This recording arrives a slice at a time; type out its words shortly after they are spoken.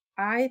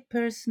I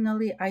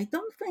personally, I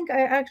don't think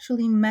I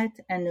actually met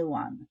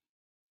anyone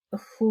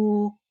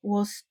who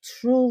was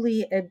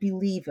truly a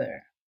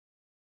believer.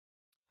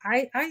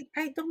 I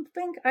don't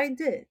think I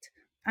did.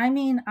 I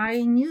mean,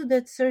 I knew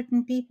that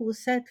certain people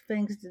said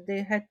things that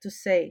they had to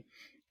say.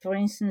 For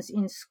instance,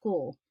 in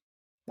school.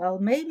 Well,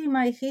 maybe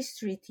my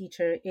history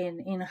teacher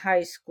in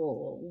high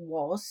school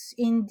was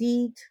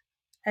indeed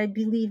a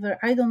believer.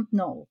 I don't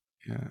know.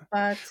 Yeah.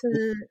 But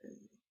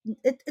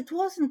it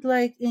wasn't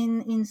like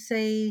in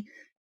say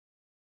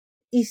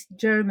East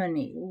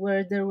Germany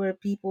where there were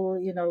people,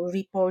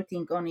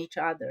 reporting on each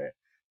other.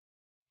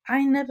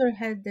 I never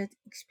had that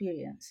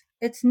experience.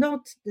 It's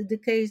not the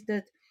case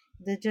that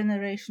the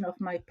generation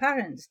of my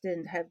parents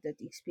didn't have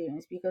that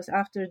experience, because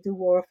after the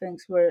war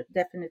things were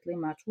definitely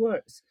much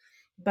worse.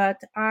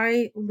 But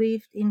I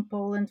lived in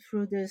Poland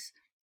through this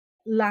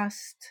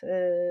last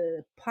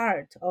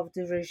part of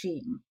the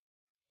regime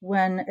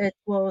when it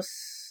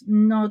was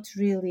not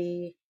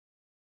really,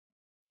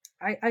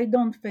 I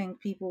don't think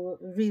people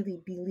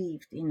really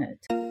believed in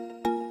it.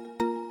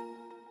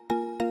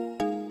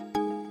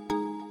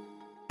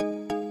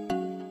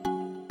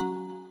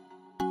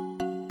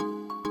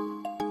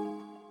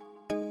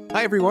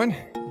 Hi, everyone.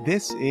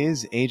 This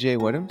is AJ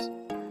Woodhams,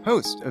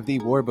 host of the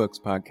War Books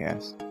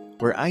podcast,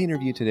 where I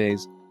interview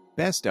today's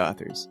best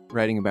authors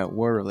writing about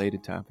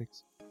war-related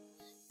topics.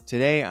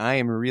 Today, I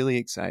am really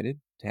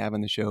excited to have on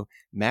the show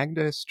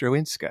Magda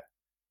Stroinska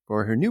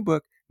for her new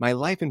book, My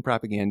Life in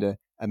Propaganda,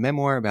 a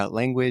memoir about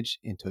language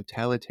in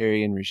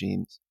totalitarian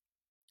regimes.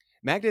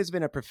 Magda has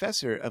been a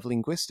professor of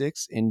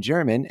linguistics in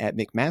German at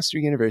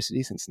McMaster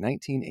University since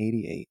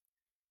 1988.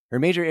 Her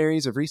major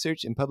areas of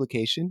research and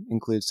publication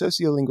include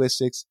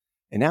sociolinguistics,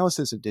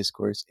 analysis of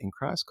discourse, and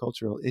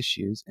cross-cultural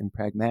issues, and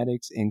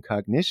pragmatics in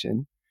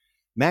cognition.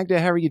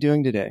 Magda, how are you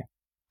doing today?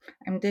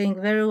 I'm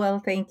doing very well,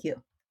 thank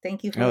you.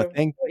 Thank you Oh,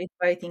 for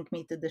inviting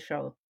me to the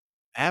show.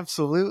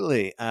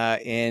 absolutely.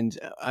 And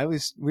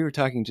we were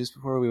talking just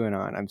before we went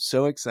on. I'm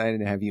so excited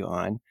to have you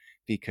on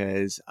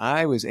because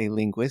I was a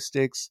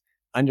linguistics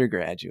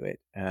undergraduate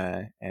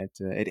at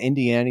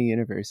Indiana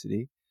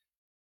University,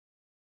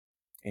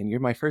 and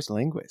you're my first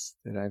linguist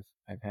that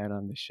I've had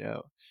on the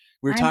show.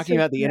 We were I'm talking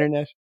about the surprised.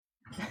 internet.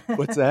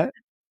 What's that?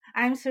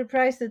 I'm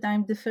surprised that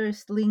I'm the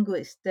first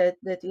linguist that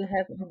you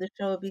have on the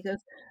show,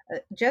 because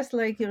just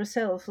like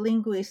yourself,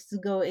 linguists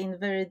go in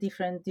very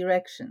different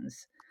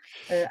directions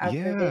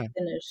after they Yeah.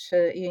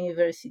 finish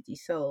university.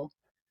 So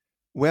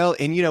Well,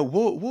 and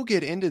we'll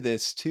get into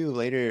this too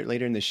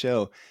later in the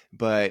show,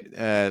 but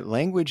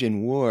language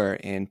in war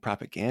and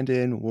propaganda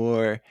in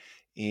war,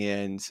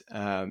 and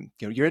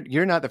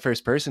you're not the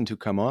first person to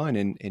come on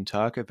and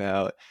talk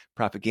about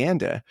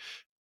propaganda.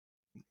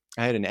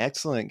 I had an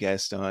excellent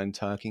guest on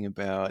talking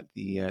about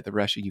the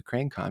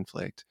Russia-Ukraine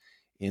conflict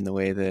in the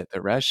way that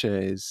Russia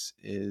is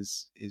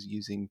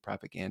using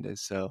propaganda.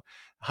 So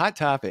hot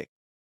topic,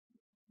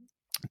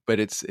 but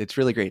it's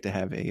really great to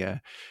have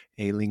a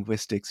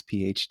linguistics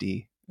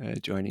PhD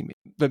joining me.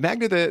 But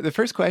Magda, the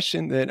first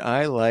question that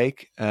I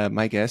like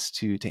my guests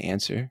to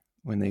answer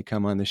when they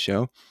come on the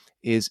show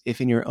is, if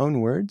in your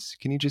own words,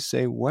 can you just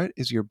say, what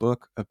is your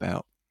book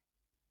about?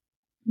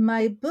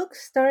 my book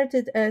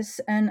started as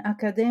an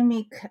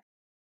academic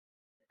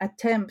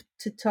attempt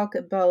to talk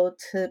about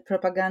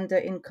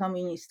propaganda in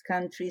communist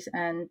countries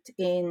and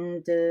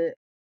in the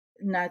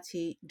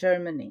Nazi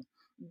Germany.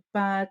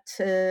 But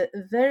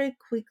very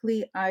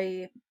quickly,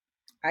 I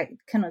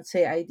cannot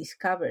say I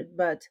discovered,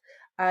 but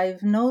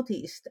I've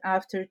noticed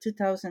after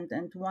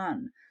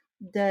 2001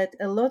 that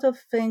a lot of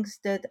things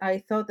that I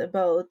thought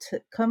about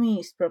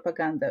communist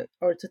propaganda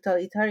or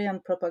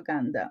totalitarian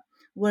propaganda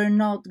were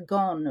not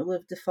gone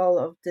with the fall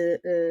of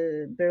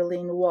the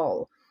Berlin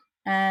Wall.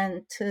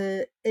 And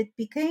it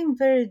became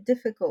very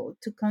difficult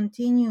to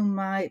continue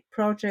my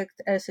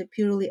project as a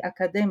purely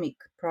academic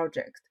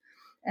project.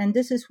 And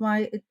this is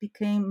why it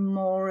became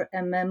more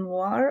a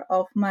memoir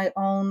of my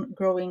own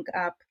growing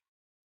up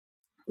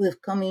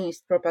with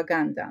communist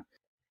propaganda.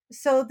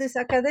 So this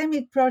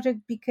academic project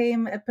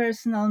became a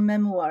personal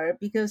memoir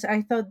because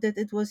I thought that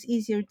it was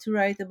easier to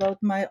write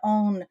about my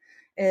own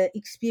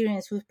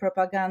experience with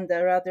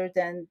propaganda rather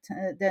than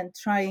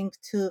trying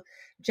to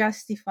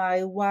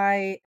justify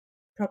why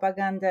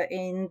propaganda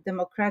in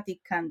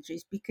democratic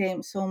countries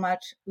became so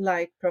much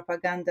like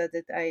propaganda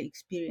that I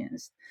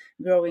experienced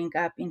growing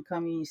up in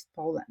communist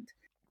Poland.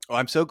 Oh,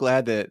 I'm so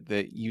glad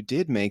that you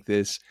did make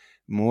this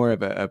more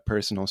of a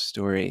personal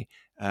story,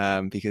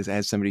 because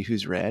as somebody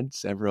who's read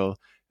several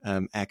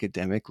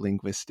academic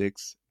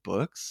linguistics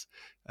books,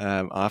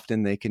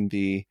 often they can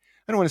be,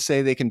 I don't want to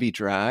say they can be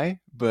dry,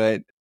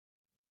 but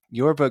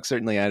your book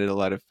certainly added a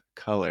lot of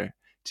color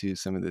to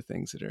some of the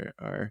things that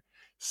are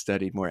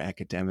studied more I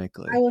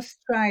academically. was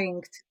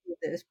trying to do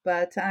this,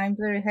 but I'm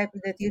very happy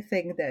that you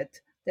think that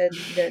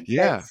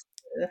Yeah, that's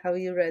how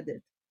you read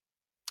it.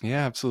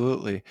 yeah,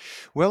 absolutely.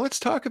 Well, let's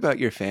talk about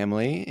your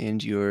family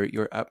and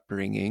your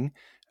upbringing.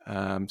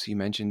 So you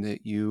mentioned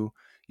that you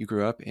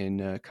grew up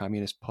in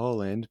communist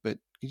Poland, but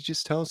could you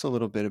just tell us a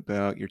little bit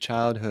about your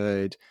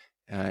childhood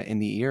in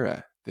the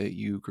era that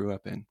you grew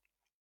up in?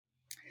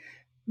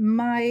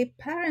 My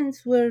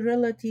parents were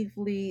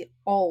relatively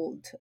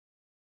old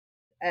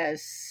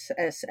as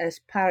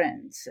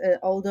parents.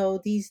 Although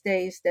these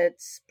days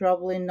that's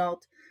probably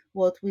not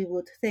what we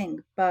would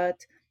think,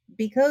 but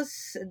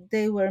because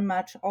they were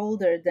much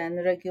older than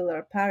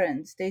regular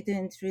parents, they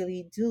didn't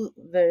really do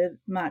very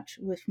much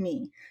with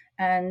me,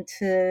 and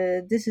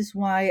this is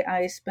why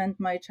I spent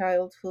my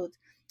childhood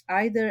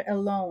either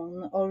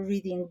alone or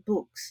reading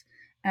books.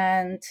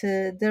 And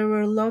there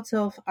were lots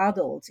of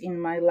adults in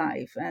my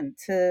life, and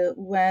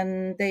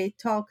when they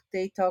talked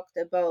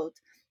about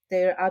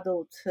their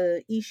adult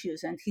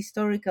issues and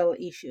historical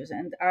issues,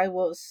 and I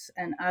was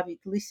an avid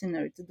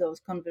listener to those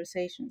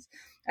conversations.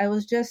 I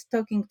was just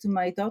talking to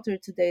my daughter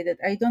today that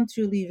I don't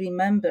really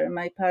remember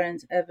my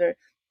parents ever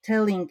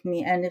telling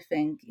me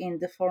anything in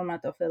the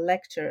format of a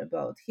lecture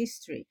about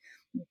history,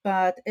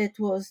 but it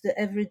was the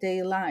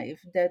everyday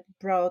life that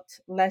brought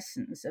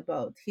lessons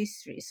about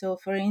history. So,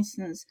 for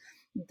instance,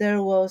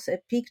 there was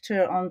a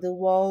picture on the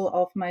wall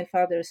of my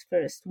father's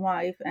first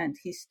wife and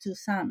his two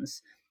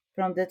sons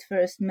from that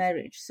first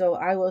marriage. So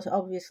I was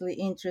obviously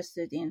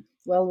interested in,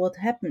 well, what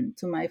happened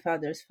to my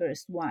father's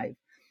first wife.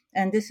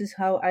 And this is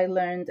how I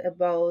learned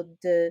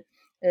about the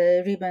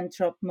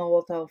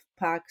Ribbentrop-Molotov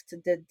Pact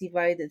that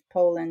divided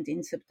Poland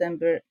in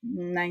September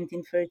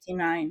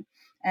 1939,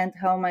 and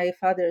how my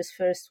father's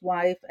first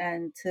wife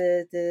and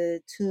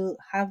the two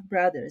half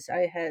brothers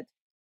I had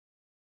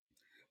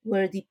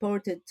were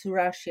deported to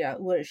Russia,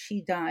 where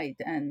she died,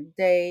 and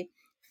they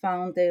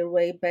found their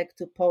way back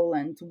to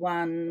Poland,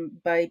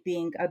 one by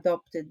being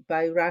adopted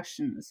by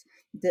Russians,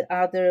 the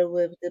other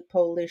with the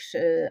Polish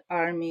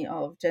army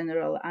of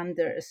General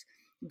Anders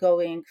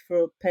going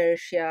through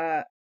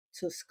Persia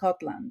to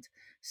Scotland.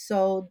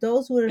 So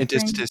those were And just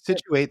things to that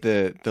situate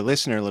the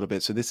listener a little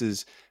bit, so this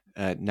is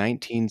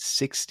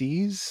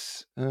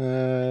 1960s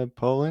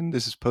Poland.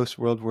 This is post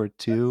World War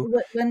II.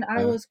 when I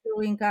Uh, was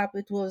growing up,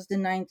 it was the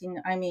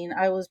 19, I mean,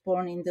 I was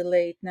born in the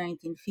late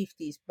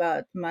 1950s,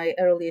 but my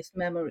earliest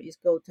memories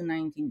go to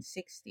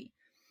 1960.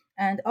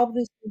 And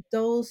obviously,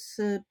 those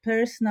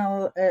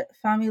personal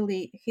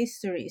family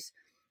histories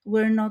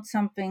were not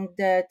something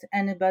that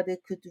anybody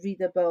could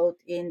read about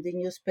in the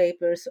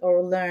newspapers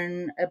or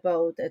learn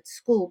about at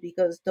school,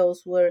 because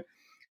those were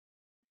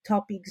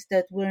topics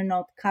that were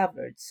not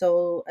covered.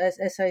 So,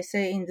 as I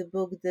say in the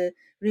book, the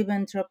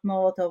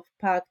Ribbentrop-Molotov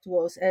Pact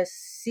was as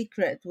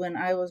secret when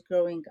I was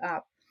growing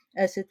up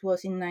as it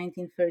was in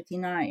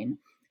 1939,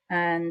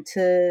 and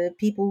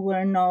people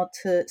were not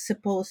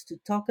supposed to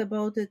talk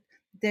about it.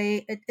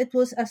 It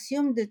was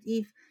assumed that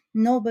if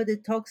nobody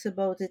talks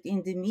about it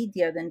in the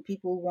media, then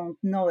people won't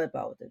know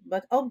about it.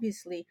 But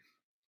obviously,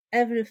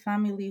 every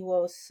family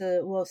was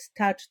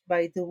touched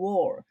by the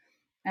war,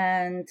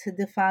 and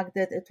the fact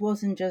that it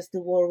wasn't just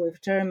the war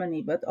with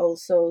Germany, but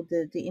also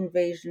the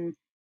invasion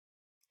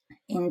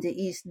in the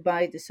east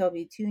by the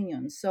Soviet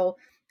Union. So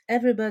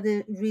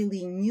everybody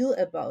really knew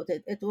about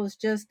it. It was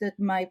just that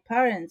my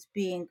parents,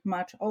 being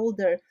much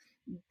older,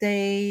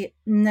 they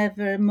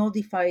never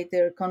modified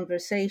their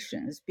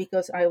conversations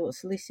because I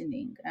was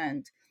listening,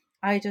 and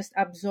I just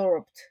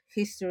absorbed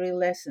history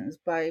lessons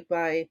by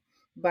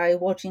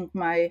watching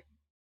my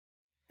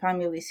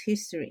family's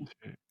history.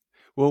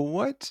 well,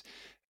 what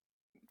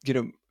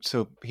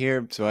so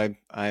here, so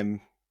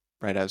I'm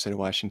right outside of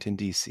Washington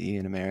D.C.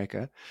 in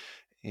America,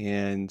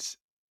 and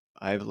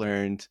I've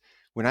learned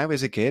when I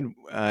was a kid,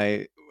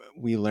 I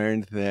we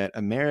learned that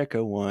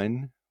America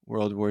won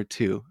World War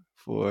II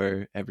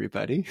for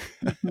everybody.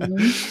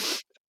 Mhm.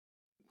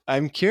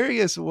 I'm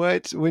curious,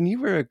 what when you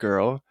were a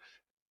girl,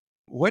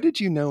 what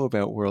did you know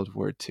about World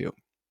War II?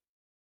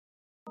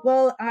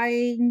 Well,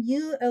 I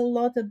knew a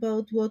lot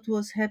about what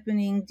was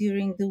happening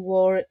during the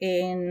war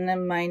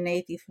in my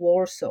native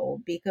Warsaw,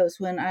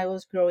 because when I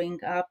was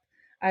growing up,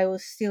 I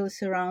was still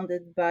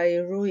surrounded by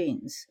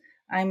ruins.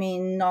 I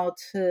mean, not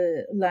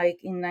like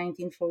in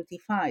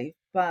 1945,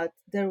 but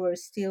there were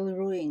still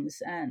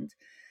ruins, and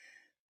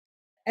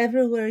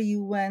everywhere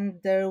you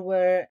went, there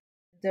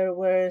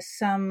were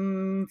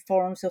some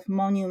forms of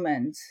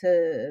monuments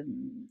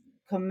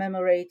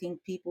commemorating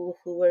people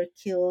who were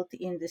killed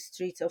in the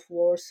streets of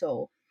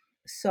Warsaw.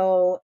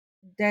 So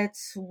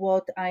that's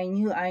what I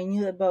knew. I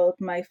knew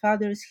about my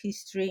father's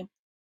history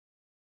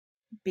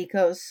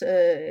because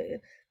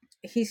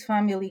his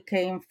family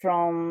came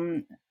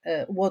from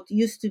what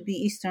used to be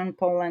Eastern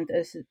Poland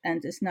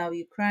and is now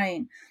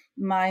Ukraine.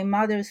 My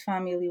mother's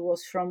family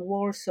was from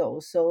Warsaw,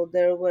 so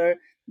there was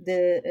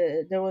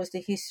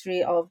the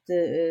history of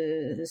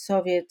the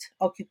Soviet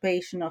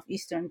occupation of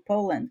Eastern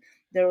Poland.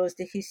 There was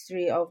the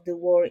history of the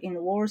war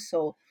in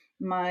Warsaw.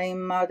 My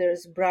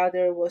mother's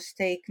brother was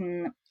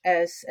taken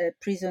as a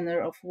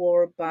prisoner of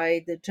war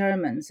by the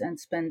Germans and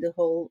spent the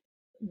whole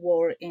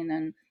war in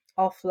an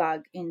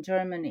Oflag in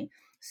Germany.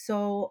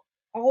 So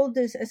all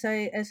this, as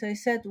I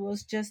said,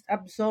 was just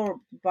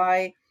absorbed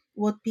by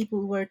what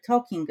people were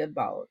talking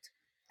about.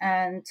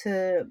 And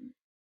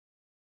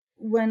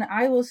when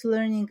I was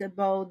learning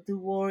about the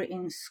war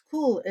in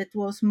school, it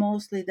was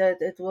mostly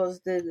that it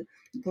was the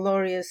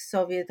glorious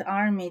Soviet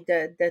army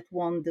that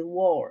won the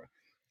war.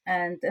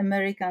 and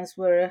Americans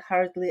were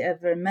hardly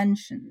ever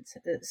mentioned.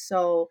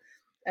 So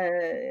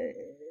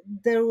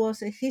there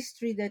was a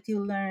history that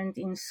you learned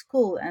in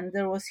school, and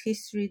there was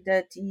history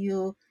that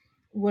you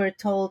were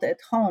told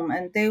at home,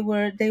 and they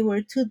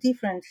were two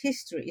different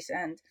histories,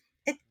 and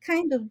it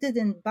kind of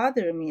didn't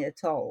bother me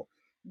at all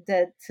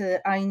that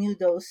I knew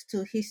those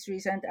two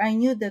histories, and I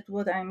knew that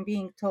what I'm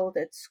being told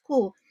at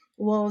school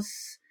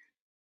was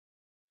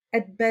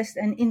at best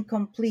an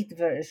incomplete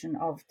version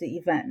of the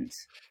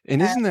events.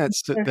 And And isn't that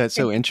so, they're that's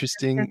so saying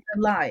that's interesting? a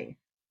lie.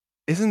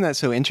 Isn't that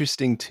so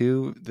interesting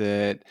too?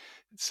 That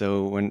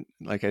so when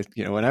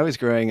when I was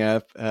growing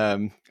up,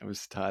 I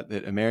was taught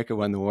that America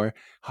won the war.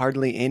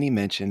 Hardly any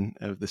mention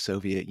of the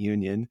Soviet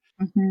Union.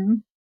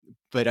 Hmm.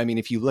 But I mean,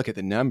 if you look at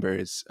the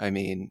numbers, I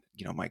mean,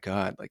 my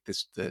God, like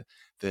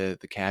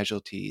the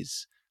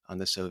casualties on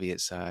the Soviet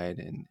side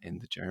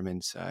and the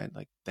German side,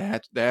 like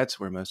that's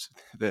where most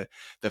of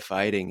the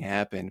fighting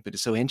happened. But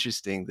it's so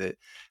interesting that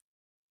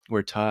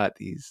we're taught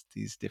these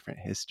different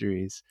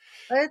histories.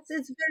 It's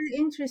very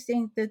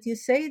interesting that you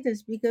say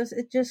this because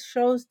it just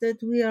shows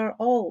that we are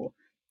all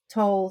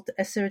told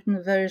a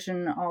certain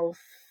version of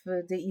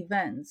the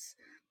events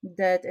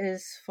that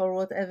is, for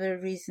whatever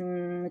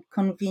reason,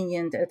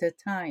 convenient at a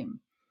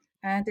time.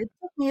 And it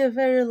took me a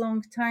very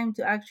long time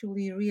to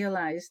actually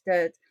realize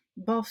that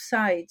both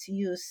sides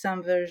use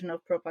some version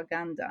of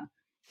propaganda.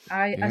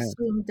 I Yeah.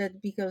 assumed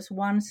that because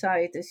one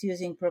side is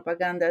using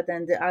propaganda,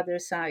 then the other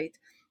side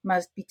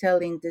must be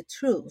telling the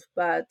truth.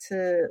 But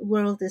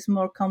world is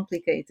more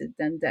complicated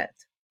than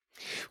that.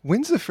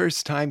 When's the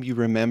first time you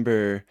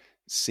remember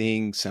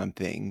seeing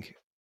something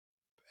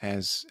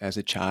as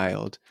a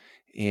child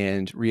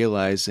and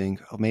realizing,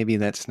 oh, maybe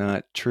that's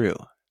not true.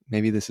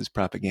 Maybe this is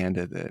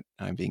propaganda that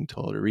I'm being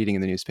told or reading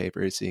in the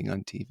newspaper or seeing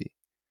on TV.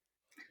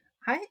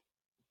 I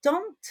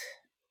don't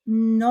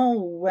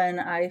know when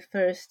I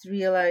first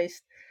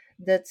realized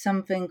that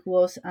something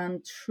was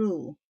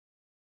untrue.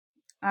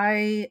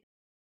 I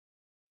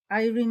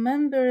I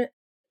remember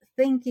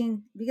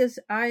thinking because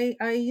I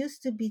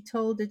used to be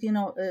told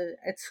that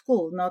at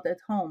school, not at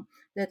home,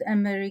 that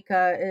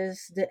America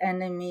is the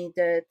enemy,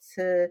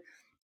 that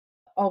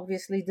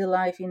obviously the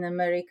life in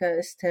America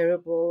is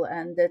terrible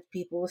and that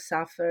people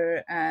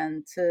suffer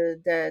and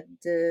that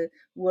the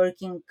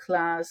working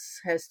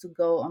class has to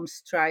go on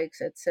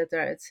strikes,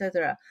 etc.,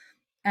 etc.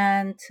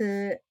 And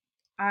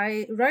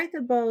I write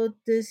about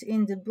this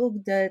in the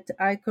book that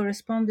I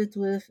corresponded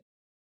with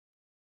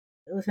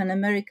an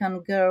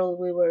American girl.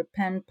 We were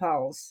pen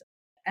pals,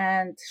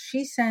 and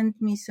she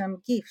sent me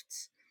some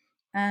gifts.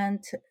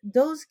 And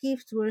those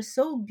gifts were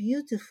so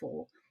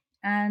beautiful,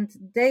 and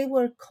they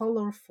were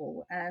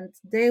colorful, and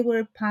they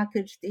were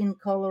packaged in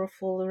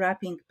colorful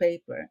wrapping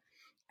paper.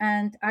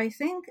 And I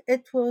think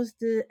it was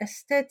the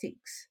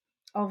aesthetics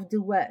of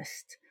the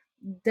West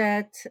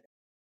that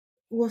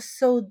was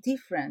so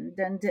different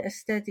than the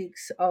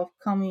aesthetics of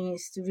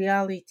communist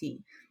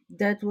reality,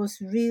 that was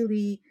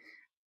really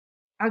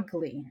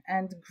ugly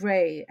and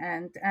gray,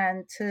 and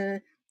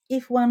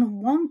if one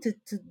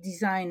wanted to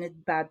design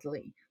it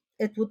badly,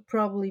 it would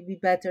probably be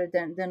better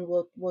than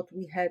what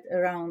we had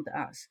around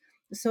us.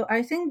 So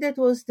I think that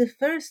was the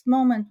first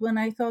moment when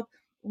I thought,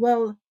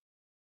 well,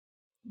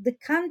 the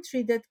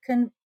country that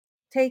can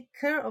take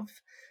care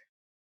of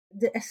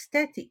the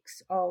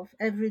aesthetics of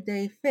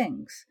everyday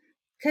things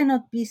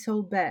cannot be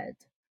so bad.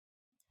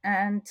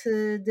 And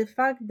the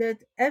fact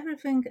that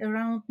everything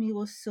around me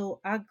was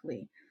so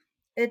ugly,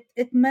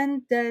 it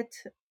meant that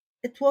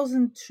it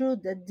wasn't true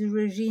that the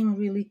regime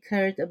really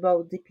cared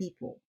about the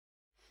people.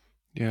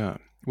 Yeah.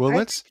 Well, I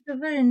think let's it's a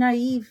very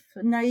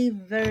naive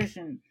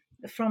version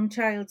from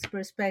child's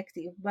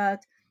perspective,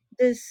 but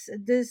this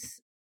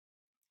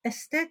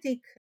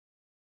aesthetic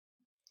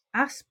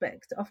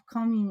aspect of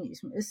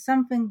communism is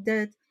something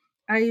that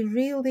I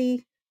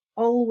really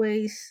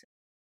always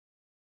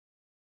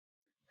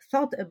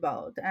thought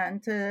about,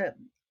 and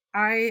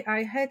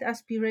I had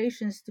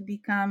aspirations to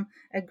become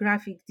a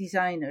graphic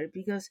designer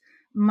because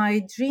my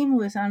dream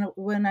was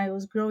when I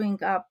was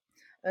growing up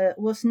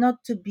was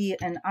not to be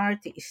an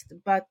artist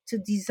but to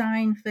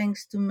design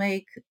things to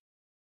make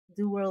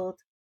the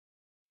world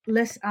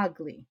less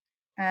ugly.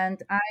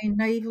 And I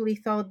naively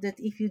thought that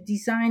if you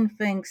design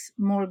things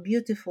more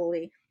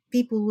beautifully,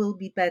 people will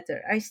be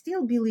better. I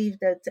still believe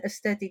that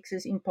aesthetics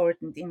is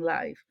important in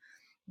life,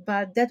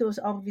 but that was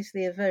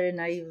obviously a very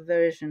naive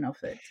version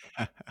of it.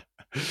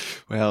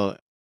 well,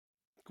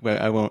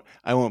 I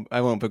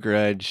won't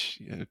begrudge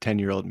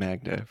 10-year-old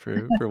Magda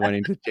for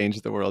wanting to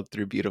change the world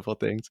through beautiful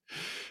things.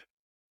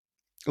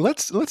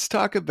 Let's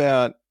talk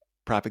about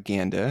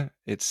propaganda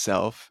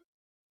itself,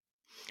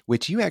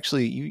 which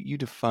you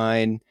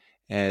define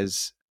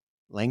as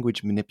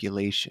language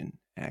manipulation,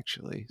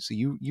 actually. So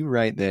you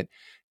write that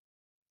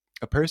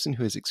a person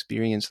who has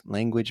experienced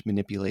language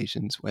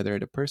manipulations, whether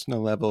at a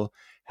personal level,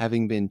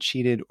 having been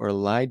cheated or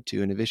lied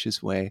to in a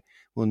vicious way,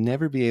 will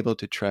never be able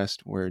to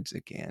trust words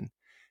again.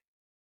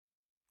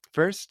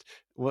 First,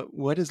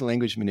 what is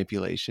language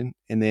manipulation?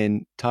 And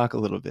then talk a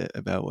little bit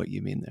about what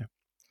you mean there.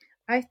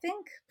 I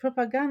think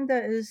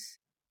propaganda is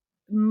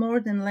more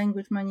than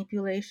language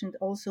manipulation, it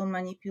also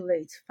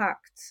manipulates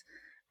facts.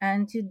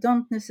 And you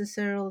don't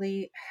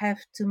necessarily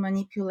have to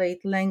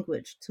manipulate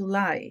language to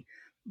lie.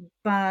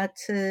 But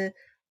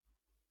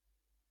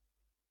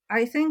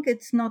I think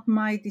it's not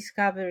my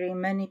discovery.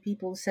 Many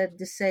people said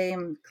the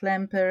same,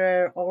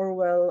 Klemperer,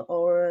 Orwell,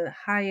 or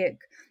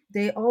Hayek.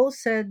 They all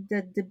said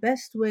that the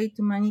best way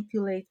to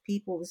manipulate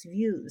people's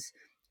views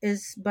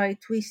is by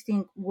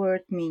twisting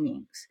word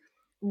meanings.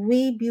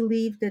 We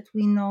believe that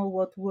we know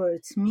what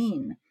words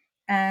mean,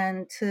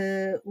 and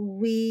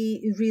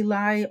we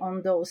rely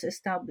on those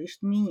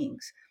established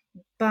meanings.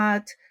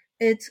 But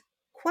it's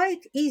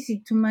quite easy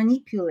to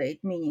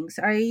manipulate meanings.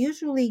 I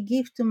usually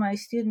give to my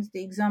students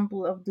the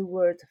example of the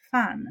word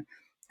fan.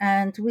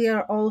 And we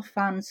are all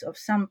fans of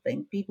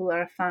something. People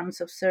are fans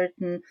of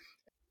certain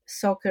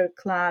soccer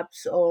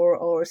clubs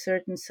or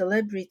certain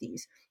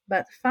celebrities.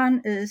 But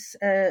fan is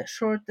a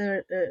short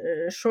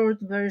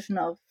version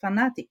of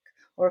fanatic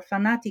or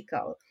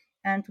fanatical.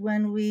 And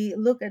when we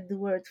look at the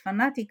word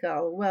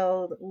fanatical,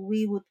 well,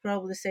 we would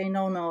probably say,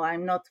 no, no,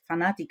 I'm not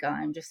fanatical,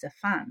 I'm just a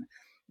fan.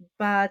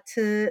 But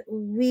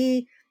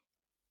we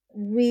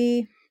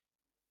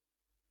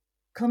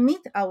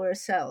commit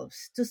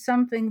ourselves to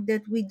something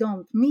that we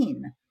don't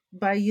mean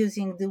by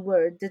using the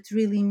word that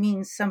really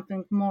means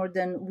something more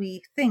than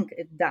we think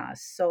it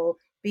does. So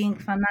being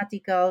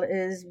fanatical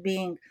is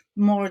being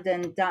more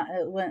than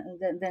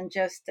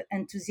just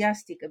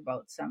enthusiastic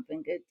about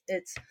something.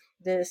 It's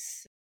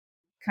this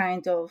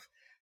kind of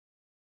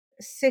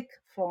sick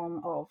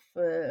form of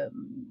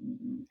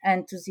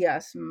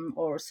enthusiasm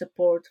or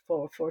support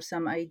for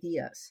some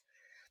ideas.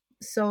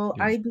 So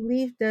Yeah. I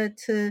believe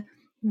that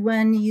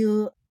when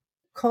you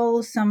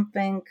call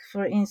something,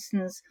 for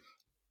instance,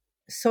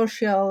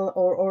 social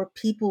or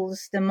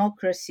people's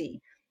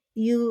democracy,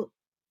 you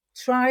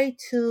try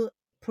to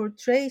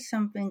portray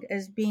something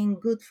as being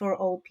good for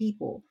all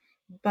people.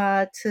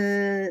 But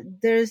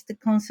there's the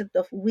concept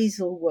of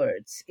weasel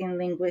words in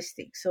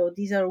linguistics. So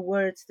these are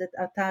words that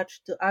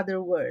attach to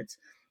other words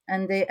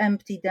and they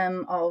empty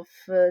them of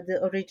the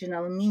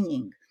original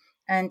meaning.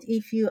 And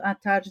if you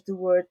attach the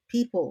word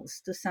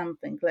people's to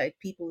something like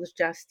people's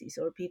justice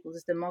or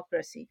people's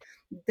democracy,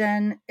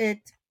 then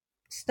it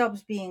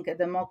stops being a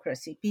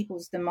democracy.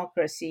 People's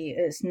democracy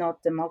is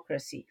not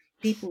democracy.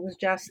 People's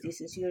justice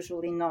is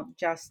usually not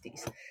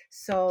justice.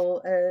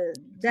 So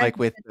It's like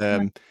with that's I,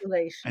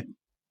 manipulation.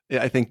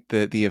 I think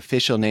the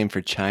official name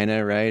for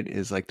China, right,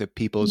 is like the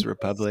People's Yes.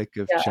 Republic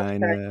of Yeah, of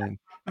China. China. And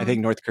I Mm.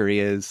 think North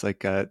Korea is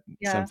like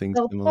Yeah. something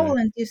Well, similar.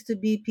 Poland used to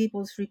be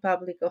People's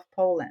Republic of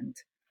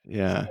Poland.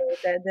 So Yeah.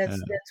 Uh,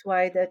 that's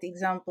why that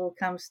example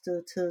comes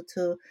to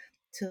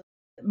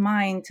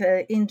mind.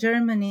 In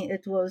Germany,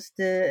 it was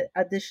the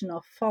addition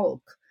of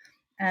folk,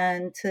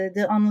 and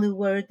the only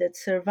word that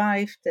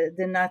survived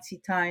the Nazi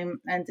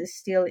time and is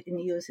still in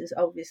use is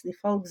obviously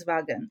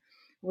Volkswagen,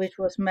 which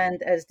was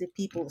meant as the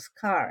people's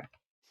car.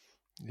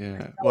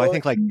 yeah. Well, I So,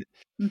 think like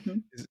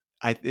mhm.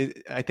 I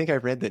think I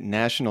read that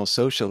National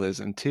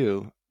Socialism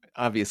too.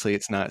 Obviously,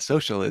 it's not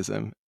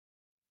socialism,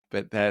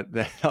 but that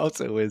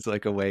also is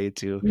like a way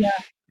to, Yeah,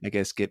 I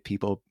guess, get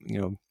people,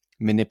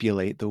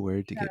 manipulate the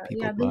word to get yeah.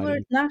 people The bought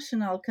word in.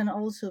 national can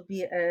also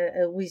be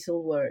a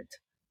weasel word.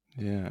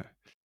 Yeah.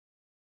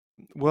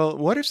 Well,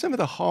 what are some of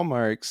the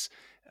hallmarks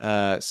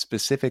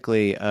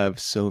specifically of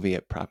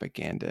Soviet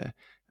propaganda?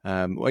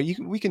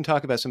 We can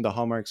talk about some of the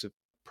hallmarks of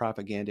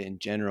propaganda in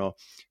general,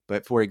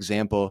 but for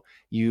example,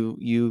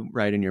 you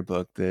write in your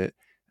book that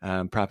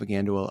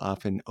propaganda will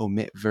often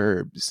omit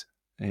verbs,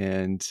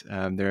 and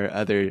there are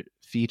other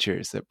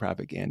features that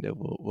propaganda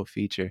will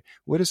feature.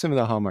 What are some of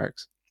the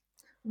hallmarks?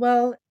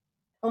 Well,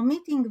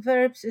 omitting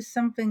verbs is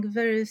something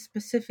very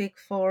specific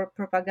for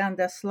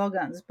propaganda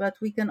slogans, but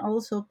we can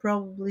also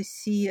probably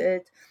see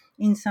it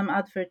in some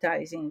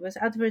advertising, because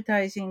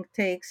advertising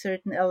takes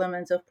certain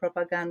elements of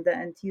propaganda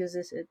and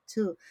uses it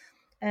too.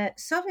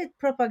 Soviet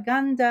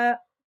propaganda,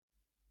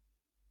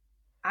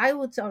 I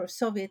would say, or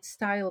Soviet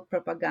style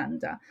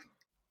propaganda,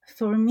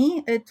 for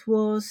me, it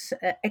was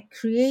a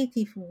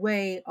creative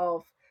way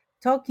of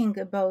talking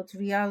about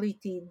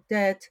reality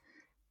that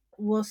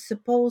was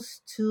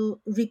supposed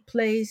to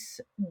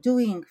replace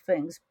doing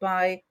things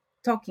by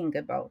talking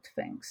about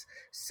things.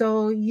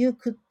 So you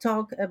could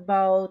talk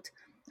about,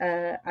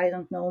 I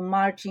don't know,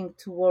 marching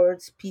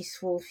towards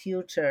peaceful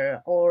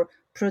future or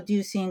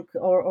producing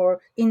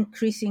or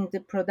increasing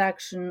the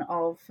production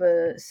of,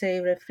 say,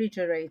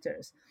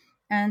 refrigerators.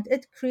 And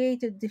it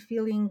created the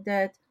feeling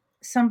that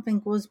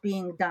something was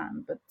being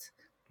done. But,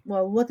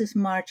 well, what is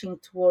marching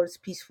towards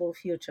peaceful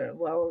future?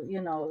 Well,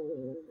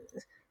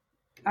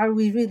 are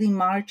we really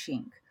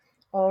marching?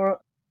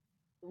 Or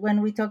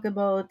when we talk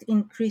about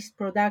increased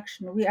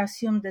production, we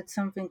assume that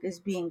something is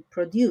being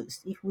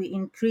produced. If we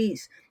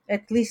increase,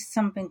 at least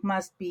something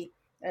must be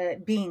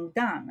being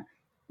done.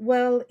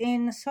 Well,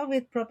 in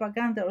Soviet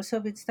propaganda or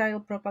Soviet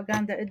style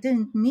propaganda, it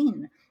didn't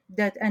mean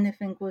that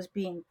anything was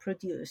being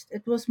produced.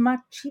 It was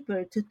much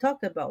cheaper to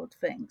talk about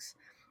things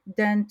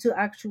than to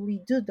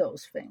actually do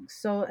those things.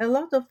 So a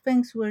lot of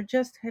things were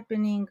just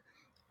happening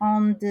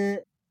on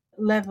the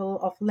level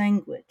of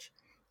language.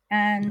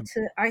 And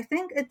I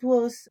think it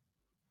was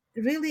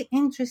really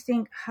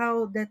interesting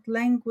how that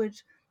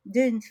language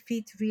didn't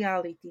fit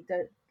reality,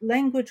 that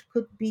language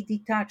could be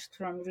detached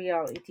from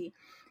reality.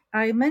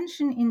 I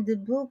mentioned in the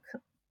book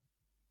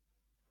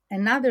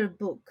another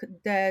book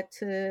that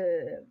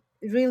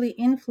really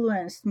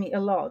influenced me a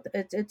lot.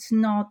 It's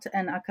not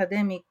an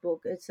academic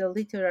book, it's a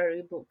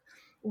literary book,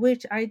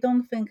 which I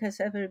don't think has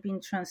ever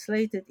been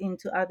translated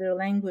into other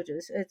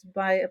languages. It's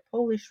by a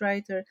Polish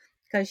writer,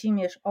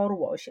 Kazimierz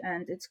Orłoś,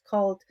 and it's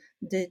called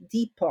The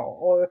Depot,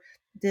 or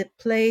the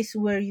place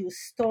where you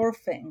store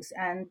things.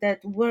 And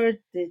that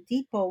word, the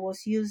depot,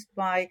 was used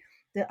by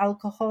the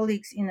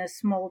alcoholics in a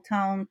small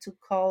town to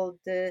call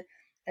the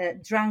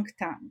drunk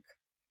tank.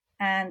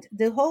 And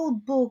the whole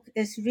book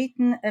is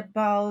written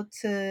about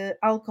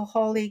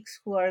alcoholics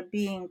who are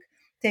being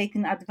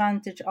taken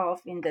advantage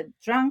of in the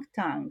drunk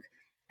tank,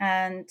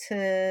 and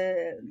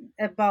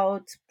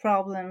about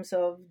problems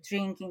of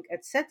drinking,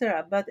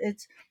 etc. But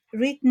it's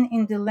written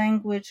in the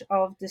language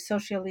of the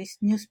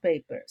socialist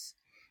newspapers,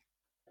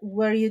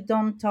 where you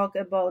don't talk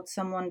about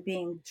someone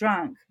being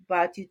drunk,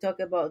 but you talk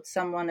about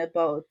someone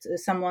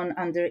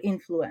under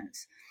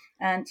influence,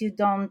 and you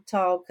don't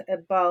talk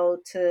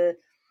about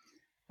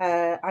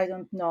I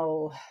don't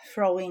know,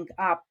 throwing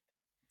up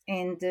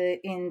in the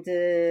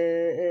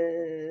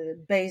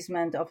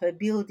basement of a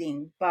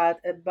building, but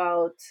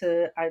about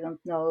I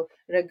don't know,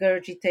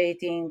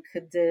 regurgitating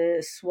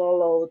the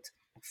swallowed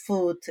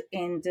food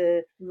in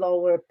the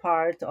lower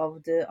part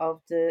of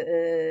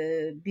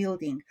the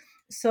building.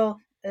 So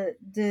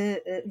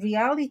the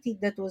reality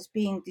that was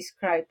being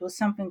described was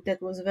something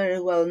that was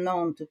very well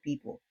known to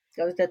people,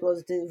 because that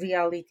was the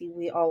reality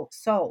we all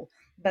saw.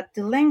 But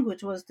the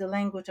language was the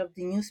language of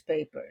the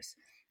newspapers,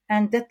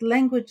 and that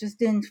language just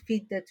didn't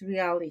fit that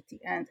reality.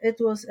 And it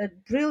was a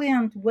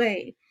brilliant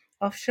way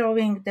of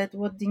showing that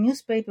what the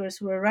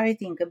newspapers were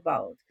writing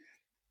about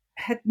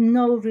had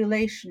no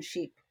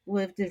relationship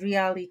with the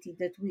reality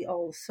that we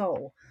all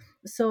saw.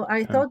 So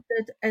I Yeah. thought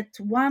that at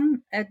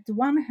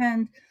one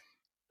hand,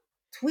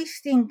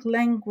 twisting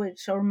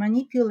language or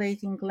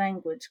manipulating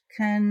language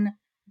can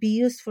be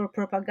used for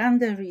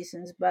propaganda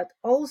reasons, but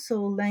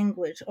also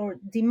language or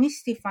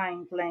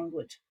demystifying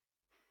language,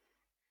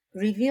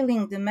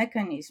 revealing the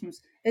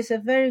mechanisms, is a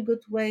very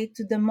good way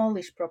to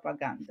demolish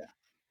propaganda.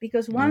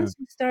 Because Yeah. once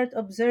you start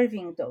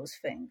observing those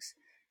things,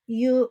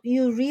 you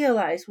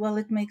realize, well,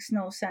 it makes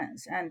no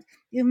sense. And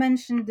you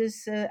mentioned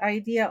this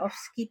idea of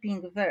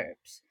skipping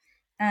verbs,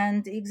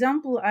 and the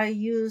example I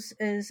use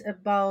is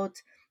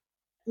about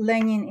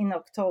Lenin in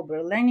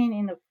October. Lenin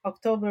in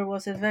October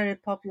was a very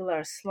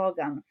popular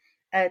slogan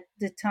at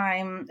the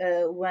time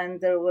when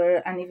there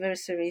were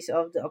anniversaries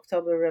of the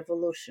October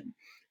Revolution.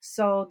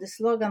 So the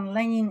slogan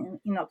Lenin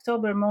in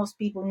October, most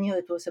people knew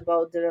it was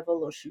about the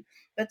revolution.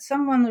 But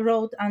someone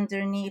wrote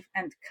underneath,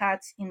 and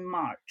cuts in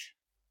March.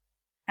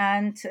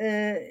 And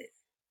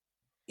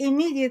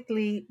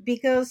immediately,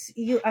 because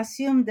you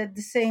assume that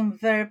the same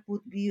verb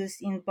would be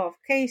used in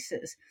both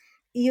cases,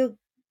 you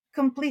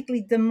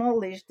completely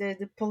demolish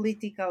the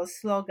political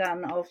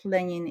slogan of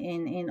Lenin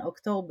in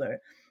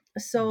October.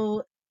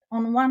 So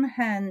on one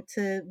hand,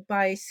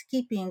 by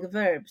skipping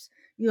verbs,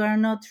 you are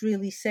not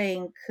really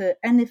saying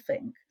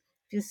anything.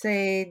 If you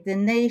say the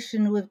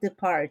nation with the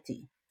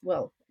party,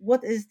 well,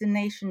 what is the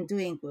nation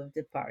doing with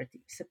the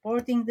party?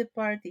 Supporting the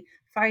party,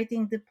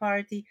 fighting the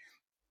party?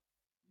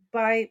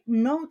 By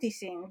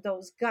noticing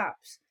those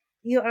gaps,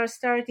 you are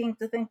starting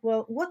to think,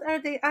 well, what are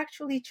they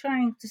actually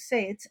trying to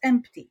say? It's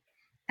empty.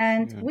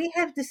 And Yeah. we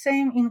have the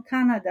same in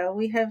Canada.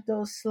 We have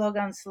those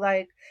slogans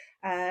like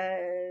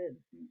uh,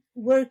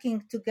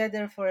 working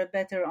together for a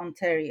better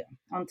Ontario.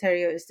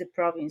 Ontario is the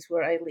province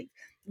where I live.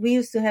 We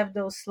used to have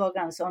those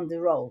slogans on the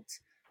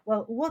roads.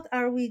 Well, what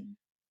are we?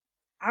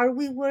 Are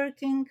we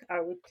working?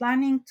 Are we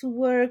planning to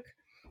work?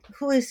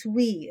 Who is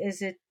we?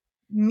 Is it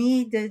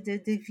me, the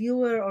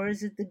viewer, or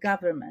is it the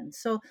government?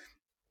 So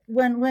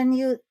when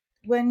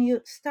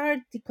you start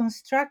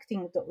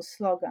deconstructing those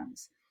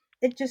slogans,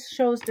 it just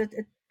shows that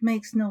it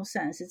makes no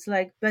sense. It's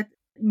like, but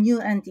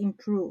new and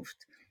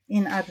improved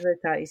in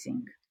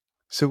advertising.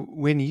 So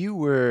when you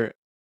were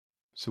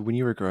when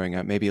you were growing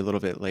up, maybe a little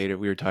bit later,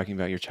 we were talking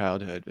about your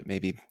childhood, but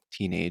maybe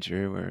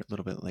teenager or a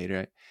little bit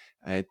later.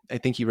 I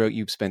think you wrote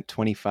you spent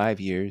 25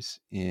 years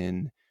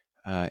in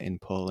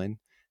Poland.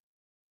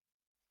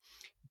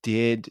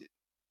 Did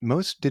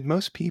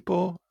most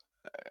people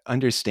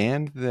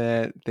understand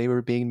that they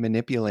were being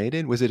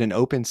manipulated? Was it an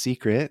open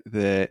secret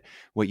that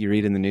what you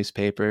read in the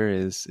newspaper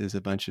is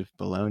a bunch of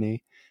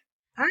baloney?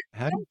 I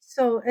How do think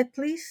so. At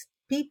least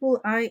people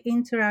I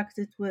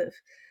interacted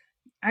with,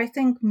 I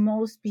think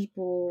most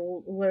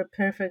people were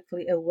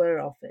perfectly aware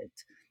of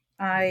it.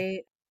 yeah.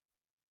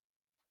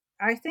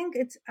 I think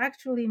it's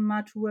actually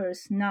much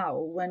worse now,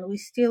 when we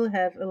still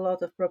have a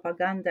lot of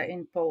propaganda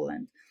in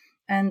Poland.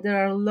 And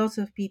there are lots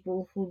of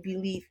people who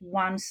believe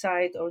one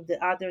side or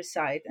the other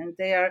side, and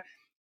they are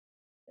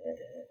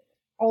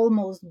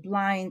almost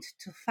blind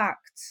to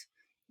facts.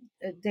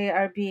 they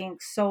are being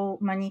so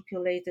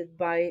manipulated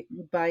by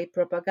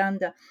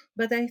propaganda.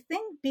 But I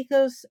think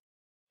because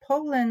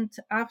Poland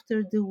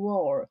after the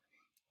war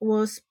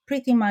was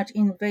pretty much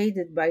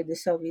invaded by the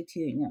Soviet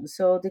Union,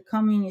 so the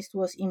communist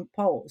was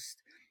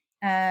imposed,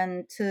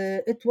 and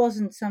it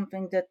wasn't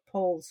something that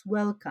Poles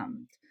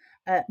welcomed.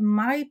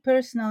 My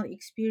personal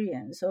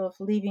experience of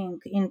living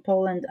in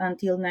Poland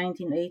until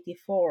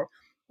 1984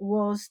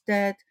 was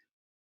that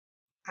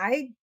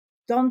I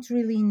don't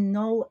really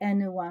know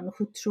anyone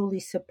who truly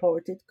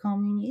supported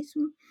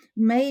communism.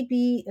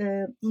 Maybe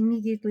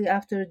immediately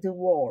after the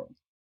war,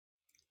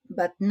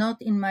 but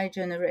not in my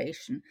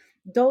generation.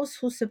 Those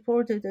who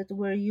supported it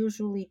were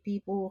usually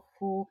people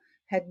who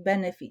had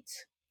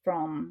benefits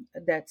from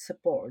that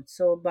support.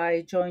 So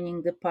by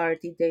joining the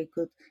party, they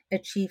could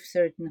achieve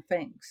certain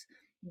things.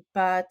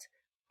 But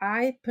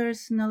I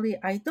personally,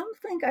 I don't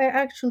think I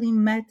actually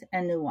met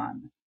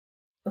anyone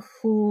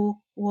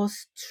who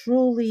was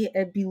truly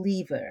a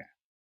believer.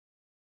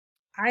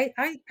 I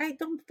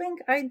don't think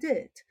I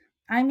did.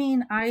 I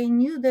mean, I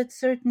knew that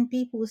certain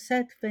people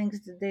said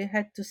things that they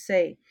had to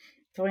say.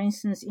 For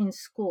instance, in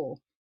school.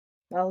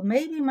 Well,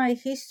 maybe my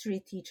history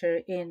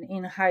teacher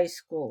in high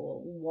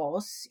school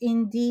was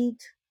indeed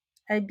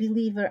a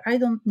believer. I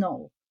don't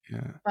know.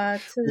 Yeah.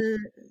 But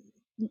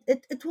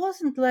it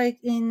wasn't like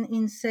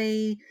in,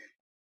 say,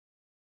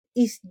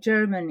 East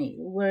Germany,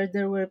 where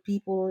there were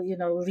people,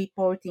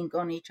 reporting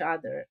on each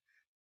other.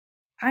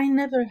 I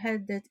never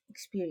had that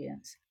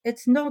experience.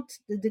 It's not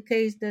the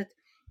case that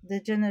the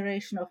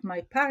generation of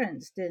my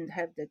parents didn't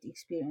have that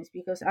experience,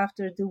 because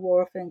after the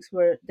war things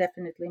were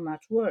definitely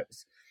much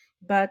worse.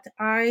 But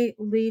I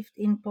lived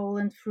in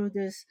Poland through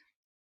this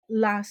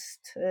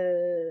last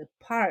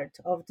part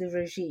of the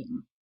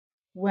regime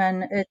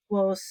when it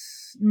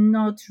was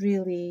not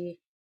really,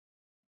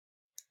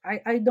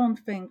 I don't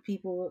think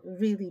people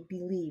really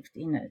believed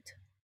in it.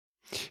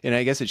 And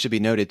I guess it should be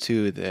noted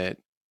too that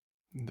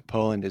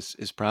Poland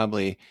is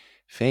probably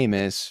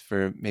famous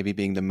for maybe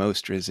being the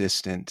most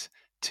resistant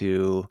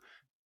to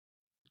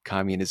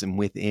communism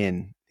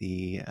within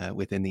the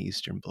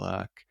Eastern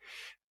Bloc.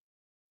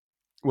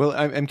 Well,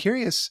 I'm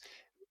curious,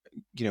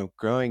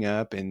 growing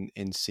up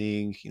and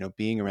seeing,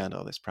 being around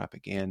all this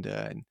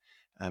propaganda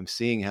and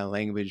seeing how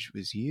language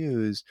was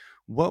used,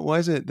 what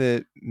was it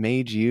that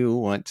made you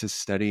want to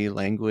study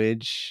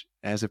language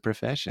as a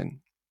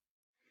profession?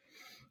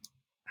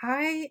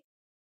 I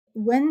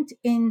went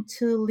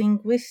into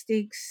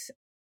linguistics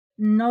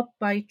not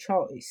by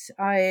choice.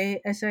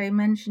 As I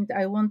mentioned,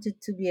 I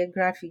wanted to be a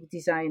graphic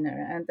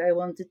designer and I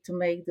wanted to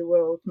make the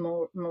world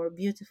more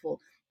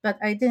beautiful. But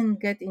I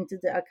didn't get into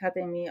the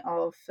Academy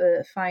of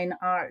Fine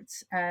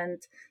Arts,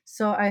 and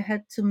so I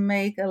had to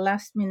make a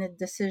last minute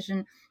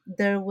decision.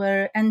 There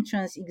were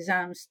entrance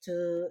exams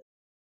to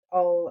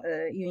all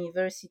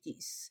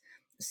universities.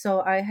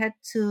 So I had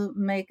to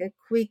make a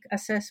quick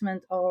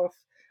assessment of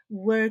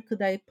where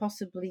could I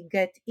possibly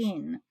get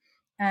in.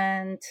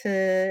 And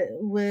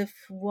with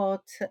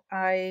what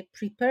I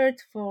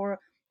prepared for,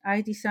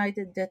 I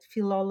decided that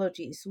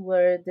philologies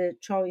were the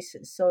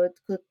choices. So it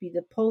could be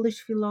the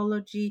Polish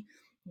philology,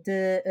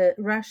 the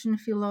Russian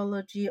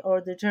philology,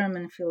 or the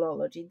German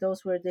philology.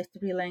 Those were the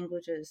three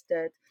languages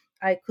that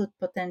I could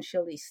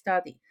potentially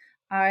study.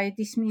 I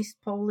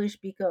dismissed Polish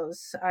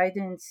because I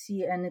didn't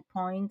see any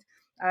point.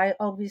 I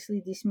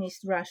obviously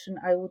dismissed Russian.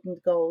 I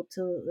wouldn't go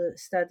to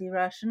study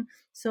Russian.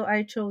 So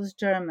I chose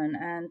German.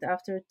 And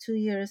after 2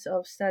 years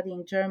of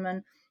studying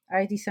German,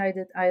 I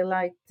decided I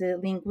liked the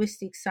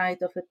linguistic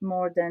side of it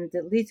more than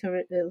the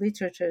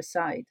literature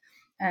side.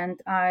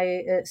 And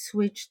I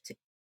switched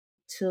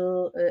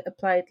to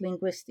applied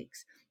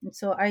linguistics. And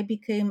so I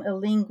became a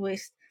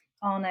linguist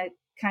on a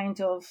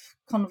kind of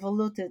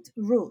convoluted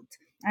route.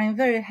 I'm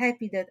very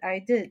happy that I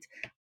did,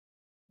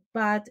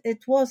 but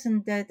it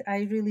wasn't that I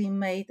really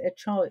made a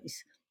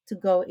choice to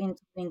go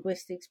into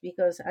linguistics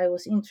because I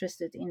was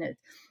interested in it.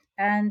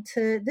 And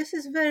this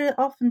is very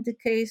often the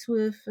case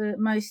with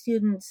my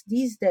students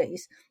these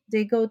days.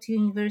 They go to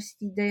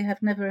university, they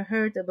have never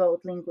heard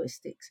about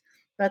linguistics.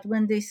 But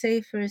when they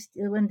take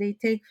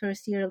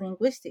first year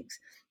linguistics,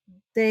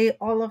 they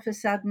all of a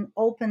sudden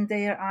open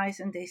their eyes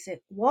and they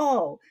say,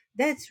 "Whoa,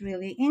 that's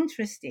really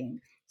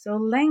interesting." So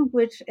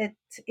language, it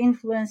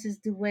influences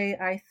the way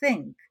I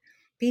think.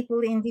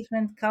 People in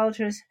different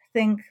cultures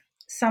think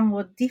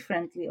somewhat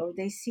differently, or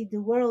they see the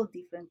world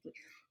differently.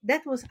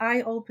 That was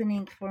eye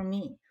opening for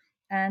me.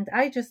 And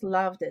I just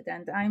loved it.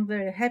 And I'm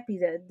very happy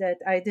that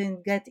I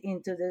didn't get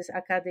into this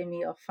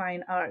Academy of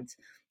Fine Arts,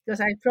 because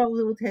I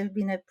probably would have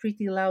been a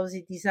pretty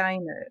lousy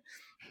designer.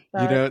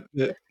 You But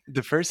know,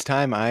 the first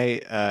time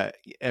I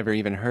ever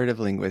even heard of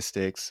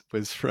linguistics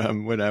was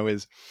from when I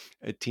was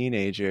a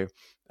teenager.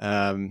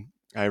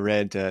 I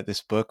read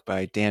this book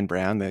by Dan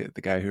Brown, the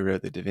guy who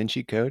wrote the Da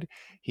Vinci Code.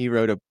 He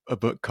wrote a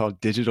book called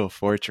Digital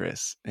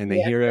Fortress, and the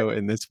yeah, hero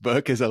in this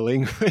book is a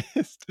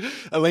linguist,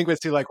 a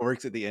linguist who like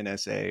works at the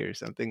NSA or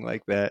something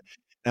like that.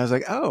 And I was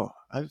like, oh,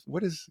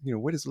 what is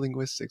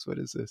linguistics? What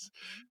is this?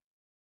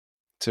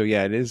 So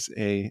yeah, it is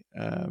a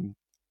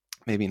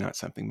maybe not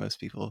something most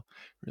people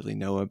really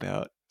know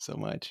about. so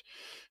much.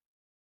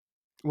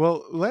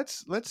 Well,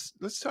 let's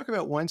talk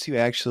about once you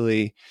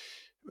actually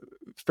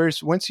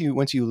first once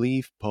you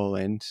leave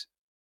Poland.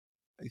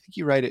 I think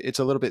you write it's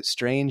a little bit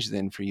strange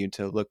then for you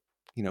to look,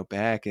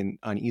 back and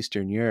on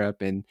Eastern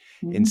Europe and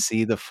Mhm.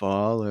 see the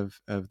fall of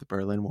the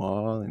Berlin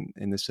Wall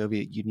and the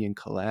Soviet Union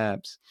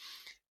collapse.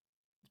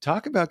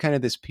 Talk about kind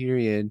of this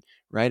period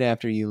right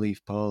after you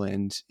leave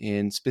Poland,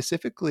 and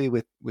specifically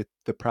with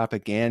the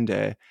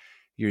propaganda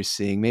you're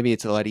seeing. Maybe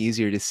it's a lot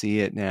easier to see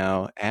it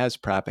now as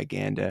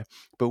propaganda,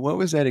 but what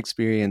was that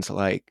experience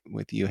like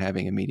with you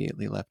having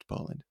immediately left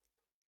Poland?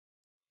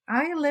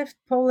 I left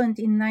Poland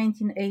in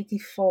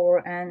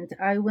 1984 and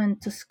I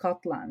went to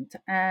Scotland.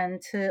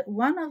 And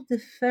one of the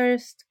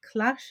first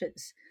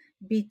clashes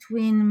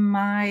between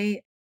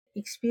my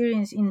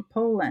experience in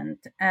Poland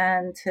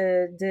and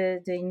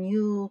the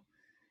new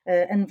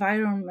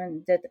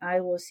environment that I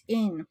was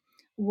in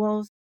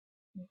was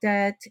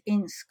that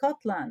in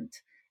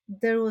Scotland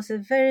there was a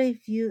very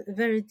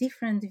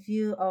different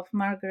view of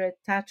Margaret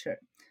Thatcher.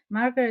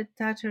 Margaret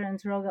Thatcher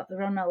and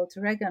Ronald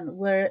Reagan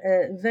were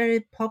very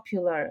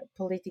popular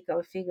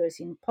political figures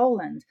in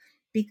Poland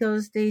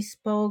because they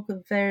spoke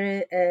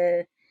very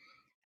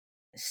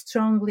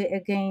strongly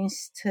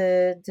against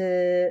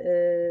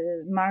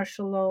the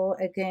martial law,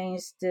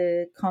 against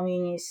the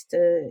communist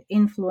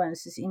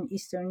influences in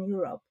Eastern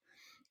Europe.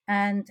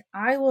 And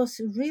I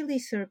was really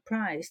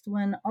surprised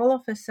when all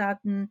of a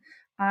sudden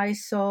I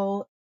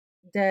saw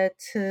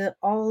that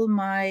all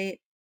my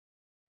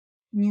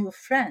new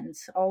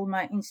friends, all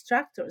my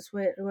instructors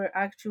were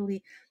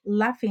actually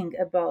laughing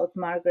about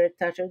Margaret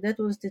Thatcher. That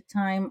was the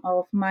time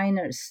of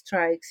miners'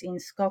 strikes in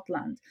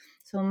Scotland.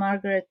 So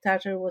Margaret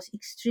Thatcher was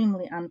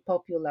extremely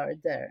unpopular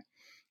there.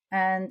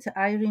 And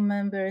I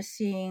remember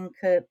seeing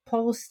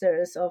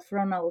posters of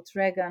Ronald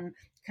Reagan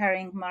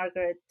carrying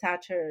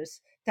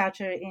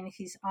Thatcher in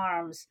his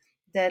arms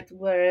that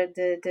were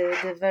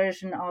the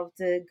version of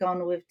the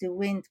Gone with the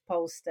Wind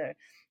poster.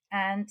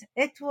 And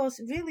it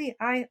was really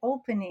eye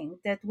opening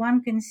that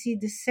one can see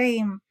the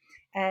same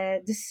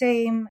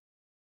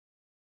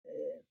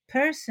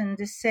person,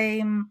 the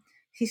same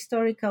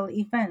historical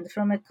event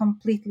from a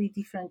completely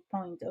different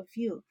point of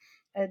view.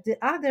 The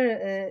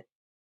other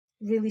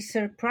really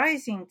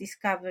surprising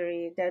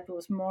discovery that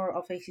was more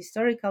of a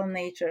historical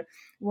nature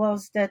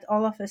was that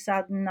all of a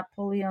sudden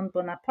Napoleon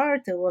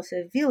Bonaparte was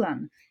a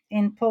villain.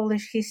 In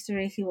Polish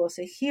history, he was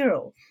a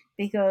hero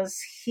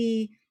because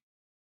he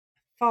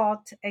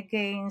fought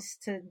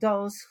against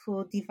those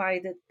who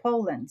divided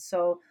Poland,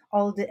 so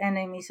all the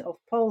enemies of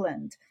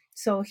Poland.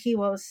 So he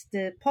was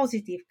the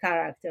positive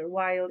character,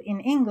 while in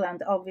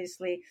England,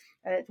 obviously,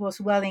 it was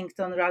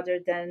Wellington rather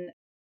than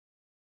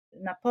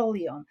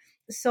Napoleon.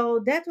 So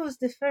that was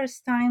the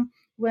first time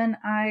when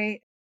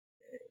I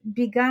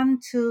began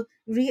to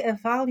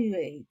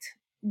reevaluate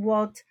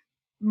what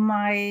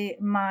my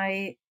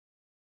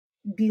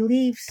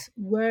beliefs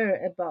were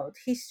about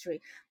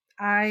history.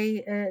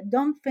 I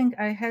don't think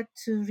I had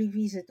to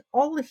revisit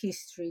all the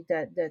history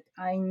that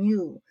I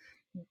knew,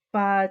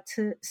 but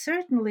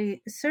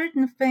certainly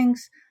certain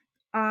things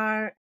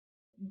are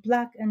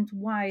black and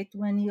white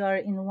when you are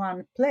in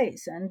one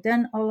place, and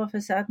then all of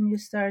a sudden you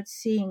start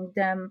seeing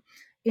them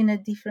in a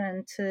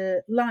different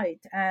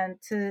light, and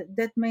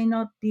that may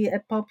not be a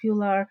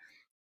popular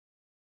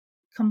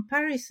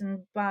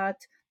comparison,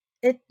 but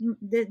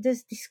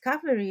this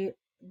discovery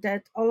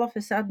that all of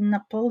a sudden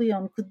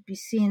Napoleon could be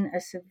seen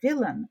as a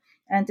villain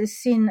and is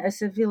seen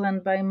as a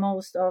villain by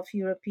most of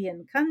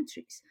European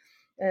countries,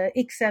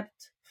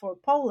 except for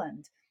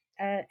Poland.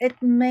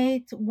 It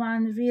made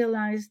one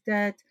realize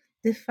that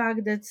the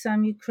fact that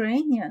some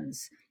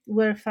Ukrainians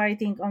were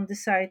fighting on the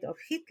side of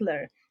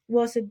Hitler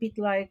was a bit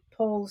like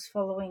Poles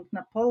following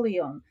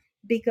Napoleon,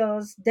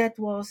 because that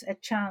was a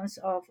chance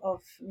of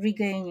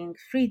regaining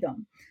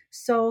freedom.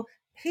 So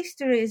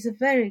history is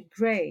very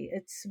gray.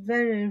 It's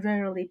very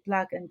rarely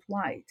black and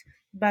white,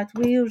 but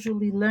we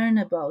usually learn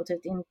about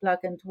it in black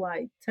and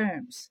white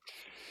terms.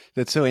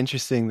 That's so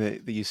interesting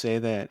that you say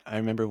that. I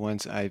remember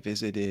once I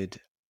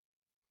visited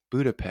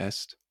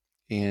Budapest,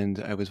 and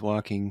I was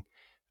walking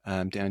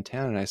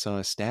downtown, and I saw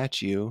a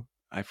statue.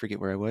 I forget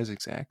where I was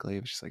exactly.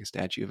 It was just like a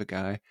statue of a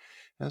guy. And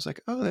I was like,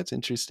 "Oh, that's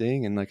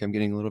interesting." And like I'm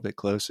getting a little bit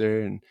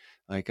closer, and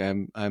like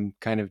I'm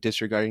kind of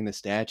disregarding the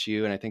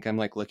statue, and I think I'm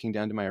like looking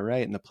down to my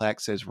right, and the plaque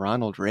says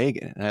Ronald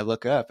Reagan, and I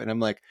look up, and I'm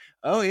like,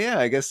 "Oh yeah,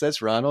 I guess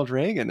that's Ronald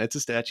Reagan. That's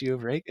a statue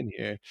of Reagan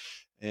here."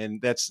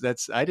 And that's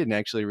I didn't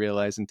actually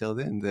realize until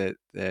then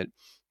that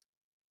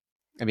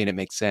I mean, it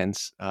makes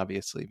sense,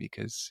 obviously,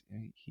 because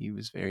he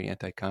was very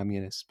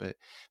anti-communist. But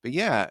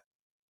yeah,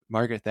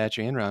 Margaret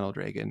Thatcher and Ronald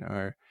Reagan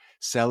are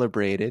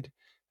celebrated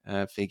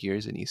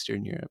figures in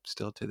Eastern Europe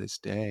still to this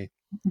day.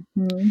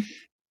 Mhm.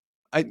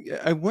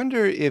 I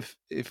wonder if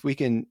we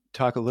can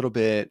talk a little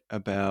bit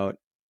about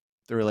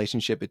the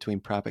relationship between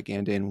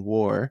propaganda and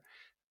war,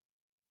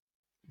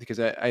 because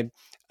I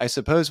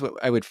suppose what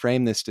I would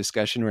frame this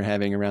discussion we're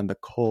having around the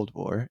Cold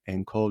War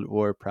and Cold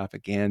War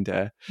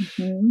propaganda.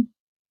 Mhm.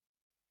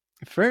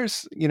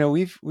 First,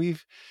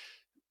 we've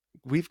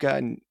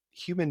gotten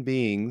human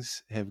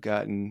beings have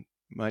gotten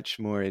much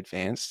more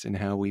advanced in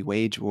how we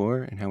wage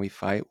war and how we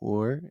fight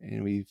war,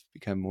 and we've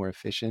become more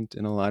efficient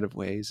in a lot of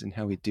ways in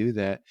how we do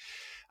that.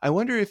 I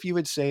wonder if you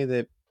would say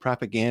that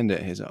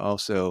propaganda has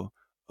also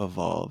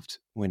evolved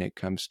when it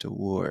comes to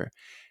war.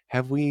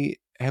 Have we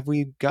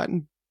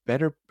gotten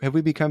better? Have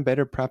we become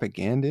better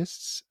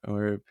propagandists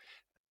or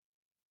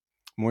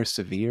more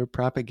severe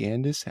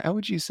propagandists? How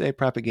would you say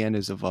propaganda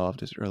has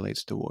evolved as it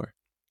relates to war?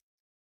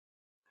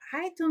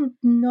 I don't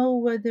know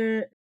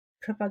whether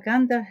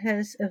propaganda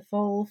has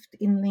evolved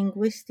in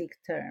linguistic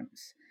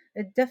terms.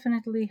 It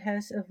definitely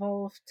has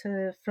evolved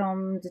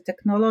from the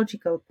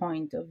technological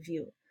point of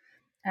view.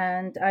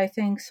 And I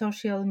think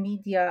social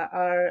media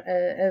are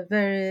a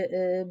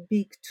very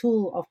big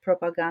tool of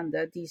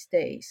propaganda these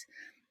days.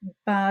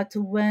 But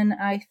when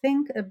I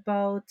think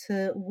about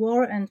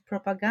war and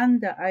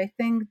propaganda, I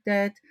think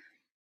that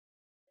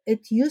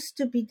it used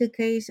to be the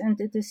case, and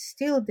it is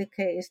still the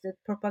case,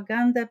 that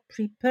propaganda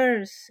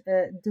prepares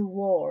the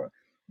war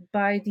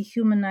by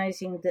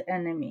dehumanizing the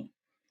enemy.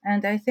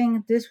 And I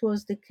think this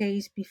was the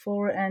case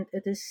before, and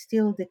it is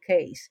still the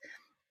case.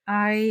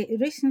 I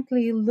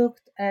recently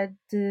looked at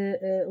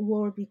the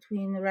war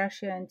between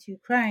Russia and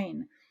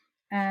Ukraine,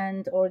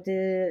 and or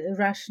the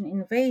Russian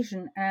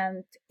invasion,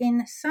 and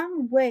in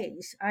some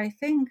ways, I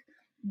think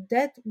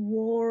that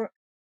war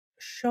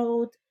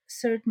showed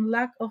certain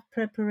lack of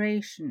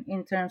preparation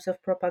in terms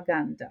of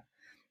propaganda,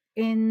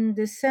 in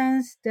the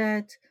sense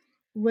that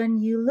when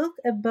you look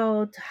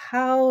about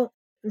how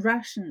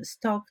Russians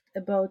talked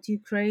about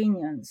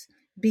Ukrainians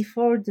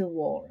before the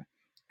war,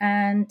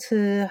 and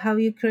how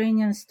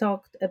Ukrainians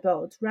talked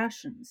about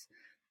Russians,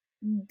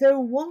 there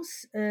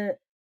was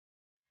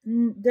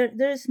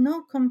there is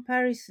no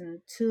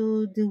comparison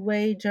to the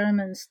way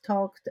Germans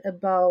talked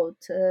about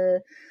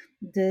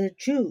the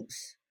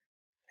Jews.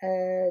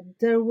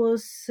 There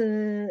was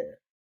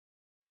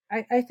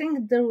I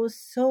think there was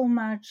so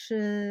much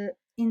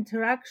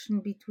interaction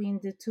between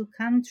the two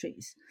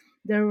countries.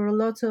 There were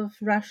a lot of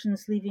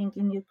Russians living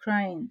in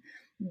Ukraine.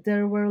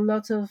 There were a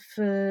lot of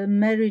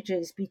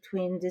marriages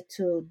between the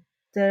two.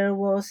 There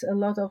was a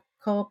lot of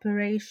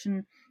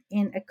cooperation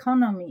in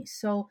economy.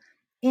 So,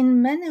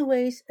 in many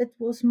ways, it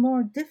was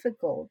more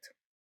difficult,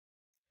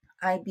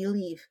 I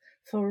believe,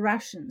 for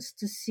Russians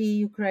to see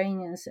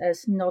Ukrainians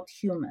as not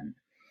human.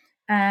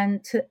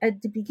 And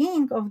at the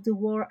beginning of the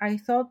war, I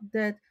thought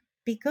that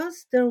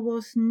because there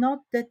was not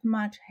that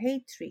much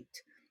hatred,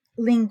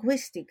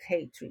 linguistic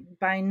hatred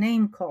by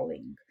name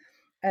calling,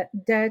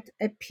 that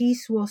a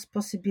peace was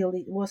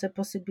a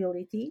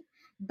possibility.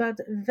 But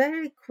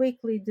very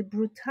quickly, the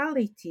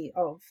brutality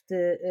of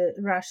the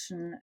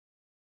Russian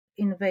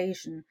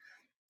invasion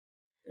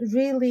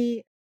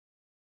really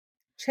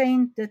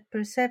changed that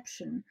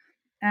perception.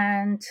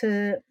 And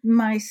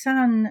my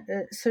son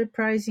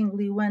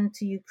surprisingly went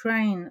to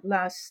Ukraine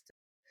last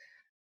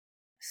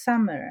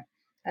summer.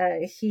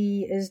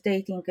 He is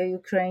dating a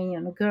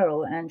Ukrainian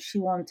girl, and she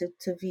wanted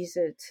to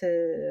visit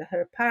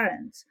her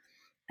parents.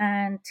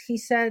 And he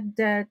said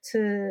that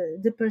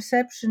the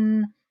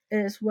perception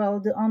is, well,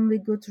 the only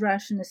good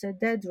Russian is a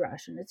dead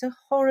Russian. It's a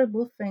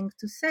horrible thing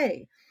to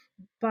say,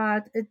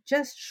 but it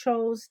just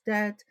shows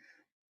that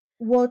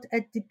what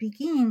at the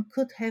beginning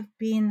could have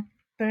been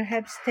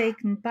perhaps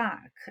taken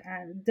back,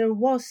 and there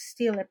was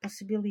still a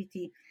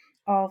possibility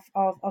of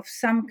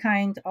some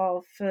kind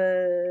of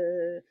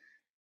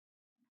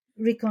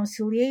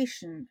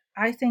reconciliation.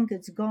 I think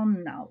it's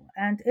gone now.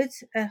 And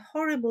it's a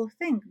horrible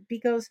thing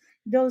because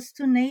those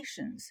two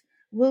nations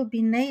will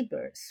be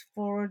neighbors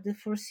for the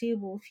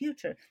foreseeable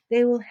future.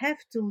 They will have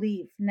to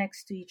live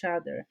next to each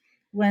other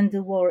when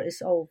the war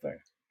is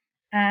over.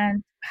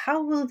 And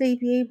how will they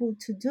be able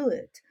to do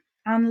it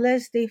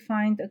unless they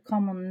find a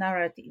common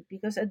narrative?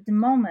 Because at the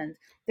moment,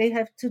 they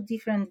have two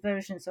different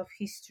versions of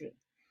history.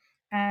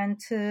 And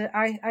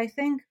I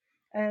think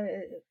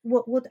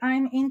what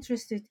I'm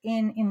interested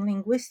in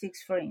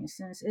linguistics, for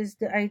instance, is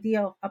the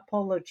idea of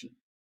apology.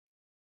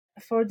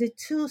 For the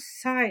two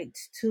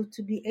sides to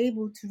be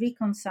able to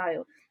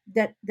reconcile,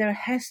 that there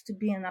has to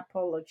be an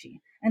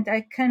apology. And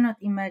I cannot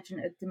imagine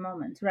at the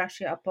moment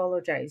Russia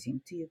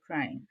apologizing to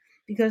Ukraine,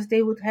 because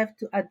they would have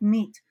to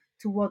admit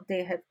to what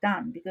they have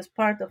done, because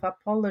part of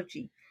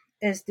apology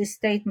is the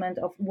statement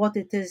of what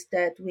it is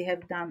that we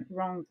have done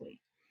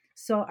wrongly.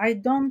 So I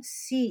don't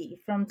see,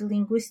 from the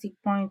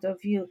linguistic point of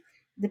view,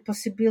 the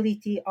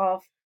possibility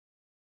of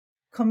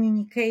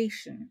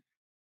communication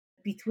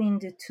between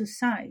the two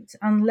sides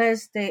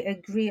unless they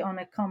agree on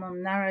a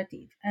common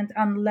narrative and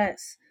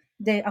unless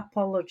they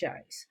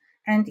apologize.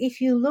 And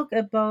if you look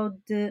about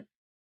the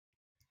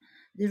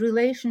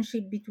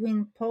relationship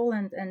between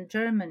Poland and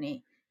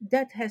Germany,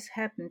 that has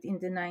happened in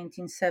the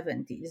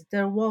 1970s.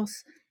 There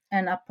was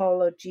an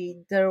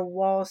apology, there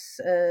was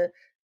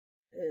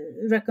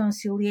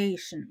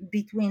reconciliation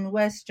between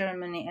West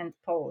Germany and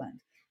Poland.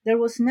 There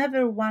was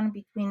never one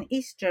between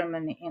East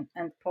Germany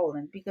and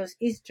Poland, because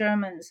East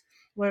Germans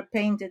were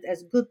painted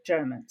as good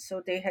Germans,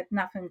 so they had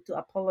nothing to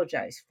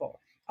apologize for.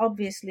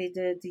 obviously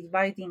the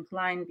dividing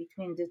line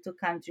between the two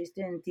countries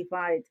didn't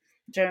divide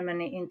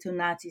Germany into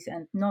Nazis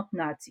and not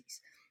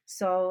Nazis.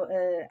 So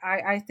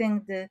I think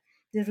the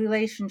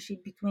relationship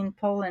between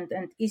Poland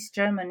and East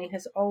Germany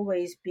has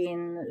always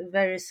been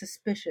very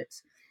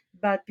suspicious.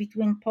 But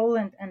between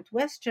Poland and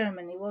West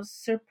Germany was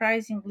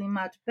surprisingly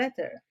much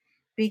better,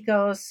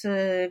 because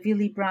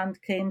Willy Brandt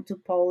came to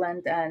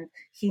Poland and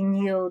he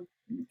kneeled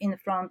in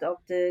front of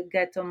the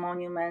ghetto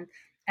monument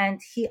and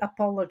he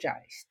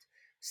apologized.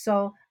 So,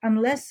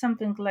 unless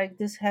something like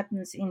this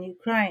happens in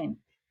Ukraine,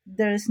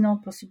 there is no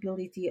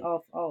possibility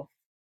of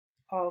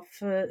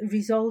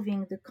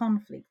resolving the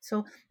conflict.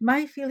 So,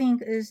 my feeling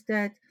is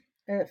that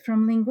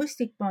from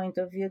linguistic point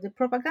of view, the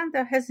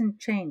propaganda hasn't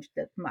changed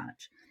that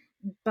much,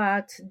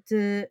 but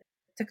the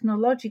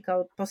technological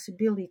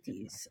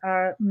possibilities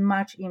are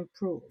much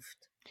improved.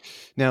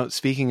 Now,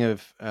 speaking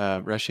of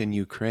Russia and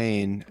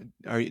Ukraine,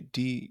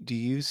 do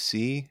you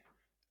see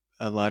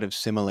a lot of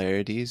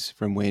similarities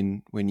from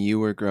when you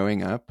were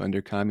growing up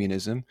under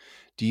communism?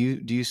 Do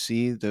you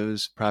see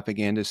those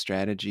propaganda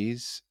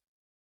strategies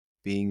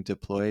being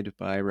deployed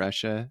by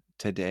Russia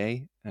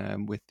today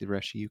with the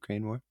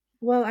Russia-Ukraine war?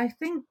 Well, I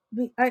think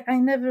I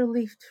never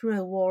lived through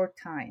a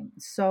wartime,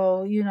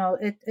 so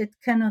it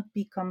cannot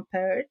be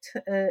compared.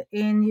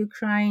 In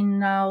Ukraine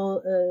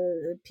now,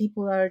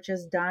 people are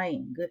just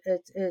dying.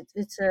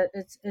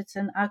 It's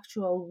an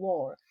actual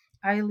war.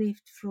 I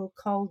lived through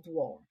Cold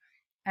War,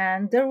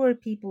 and there were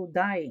people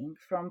dying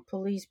from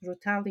police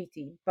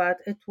brutality, but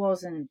it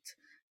wasn't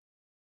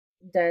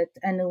that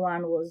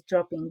anyone was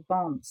dropping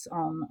bombs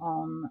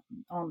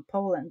on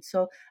Poland.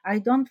 So I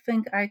don't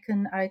think I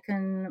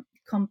can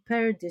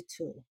compare the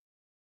two.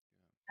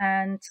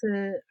 And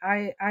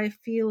I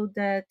feel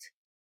that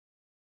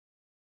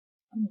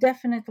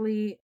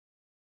definitely,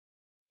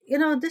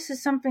 this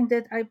is something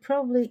that I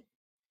probably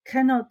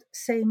cannot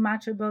say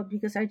much about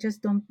because I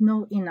just don't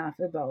know enough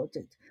about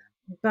it.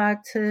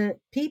 But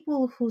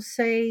people who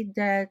say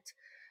that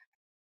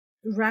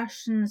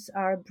Russians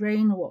are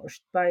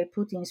brainwashed by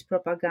Putin's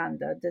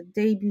propaganda, that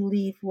they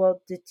believe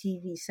what the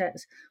TV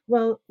says.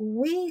 Well,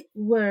 we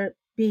were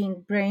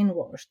being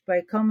brainwashed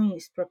by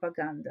communist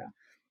propaganda,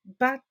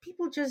 but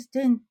people just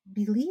didn't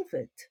believe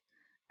it.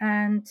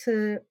 And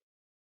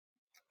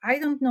I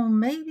don't know,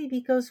 maybe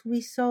because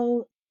we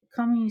saw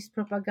communist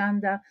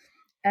propaganda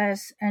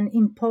as an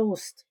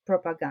imposed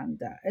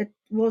propaganda. It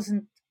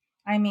wasn't,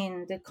 I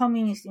mean, the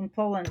communists in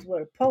Poland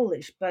were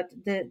Polish, but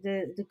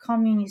the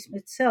communism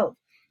itself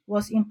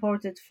was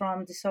imported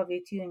from the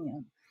Soviet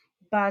Union.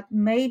 But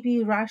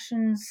maybe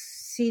Russians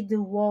see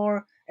the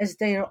war as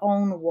their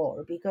own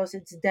war because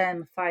it's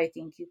them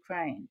fighting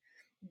Ukraine.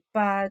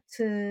 But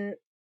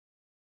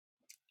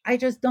I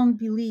just don't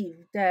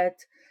believe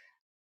that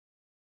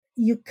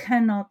you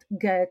cannot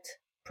get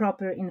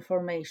proper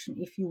information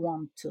if you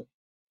want to,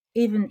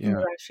 even in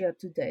Yeah. Russia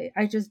today.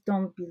 I just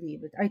don't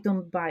believe it. I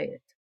don't buy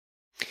it.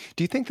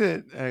 Do you think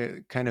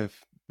that kind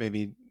of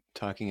maybe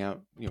talking out,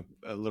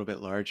 a little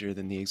bit larger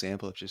than the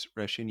example of just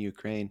Russia and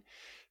Ukraine,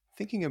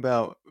 thinking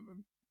about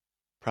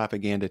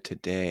propaganda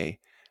today,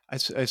 I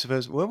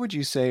suppose, what would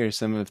you say are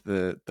some of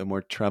the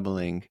more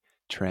troubling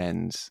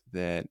trends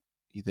that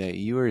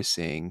you are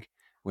seeing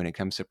when it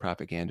comes to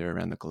propaganda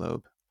around the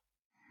globe?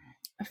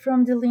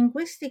 From the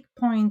linguistic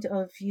point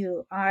of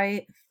view,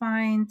 I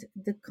find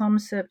the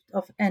concept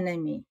of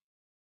enemy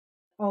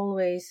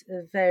always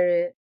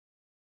very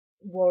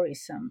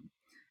worrisome.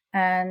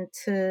 And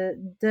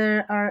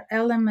there are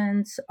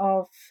elements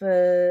of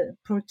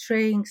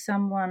portraying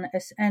someone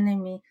as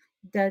enemy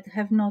that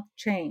have not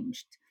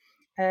changed.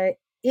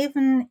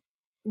 Even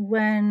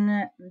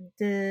when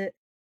the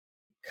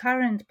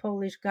current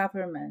Polish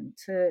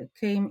government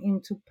came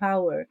into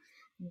power,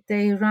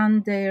 they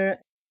ran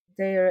their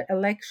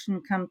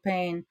election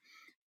campaign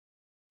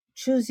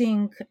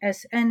choosing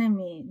as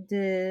enemy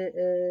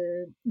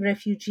the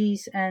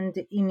refugees and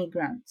the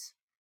immigrants.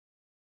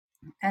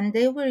 And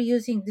they were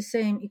using the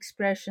same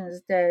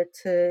expressions that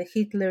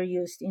Hitler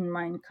used in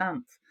Mein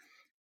Kampf,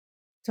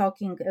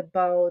 talking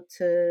about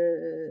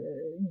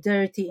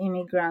dirty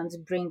immigrants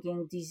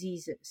bringing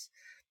diseases.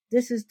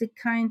 This is the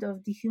kind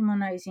of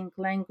dehumanizing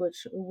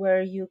language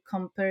where you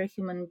compare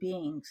human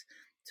beings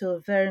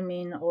to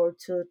vermin or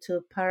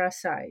to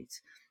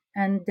parasites.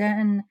 And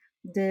then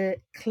the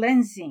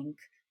cleansing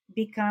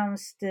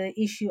becomes the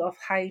issue of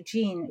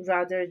hygiene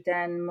rather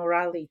than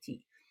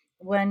morality.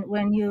 When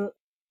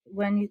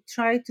you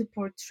try to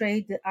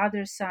portray the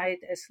other side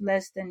as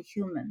less than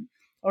human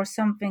or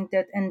something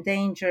that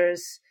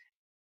endangers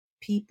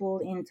people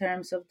in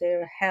terms of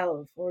their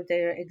health or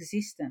their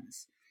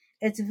existence,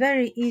 it's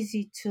very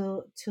easy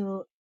to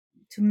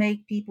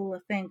make people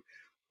think,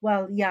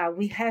 well, yeah,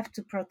 we have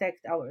to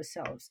protect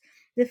ourselves.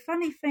 The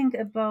funny thing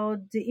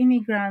about the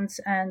immigrants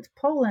and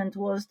Poland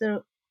was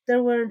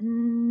there were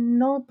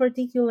no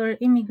particular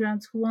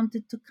immigrants who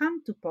wanted to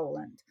come to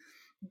Poland.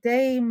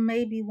 They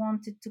maybe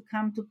wanted to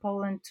come to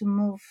Poland to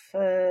move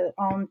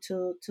on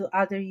to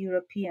other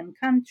European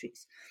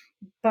countries,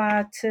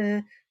 but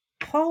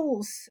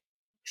Poles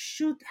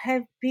should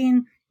have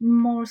been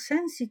more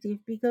sensitive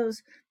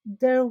because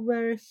there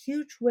were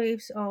huge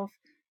waves of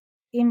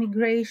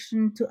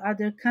immigration to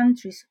other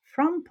countries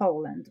from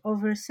Poland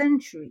over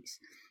centuries.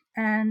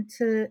 And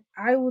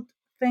I would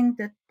think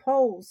that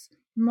Poles,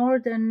 more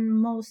than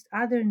most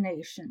other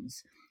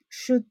nations,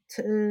 should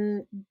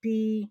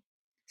be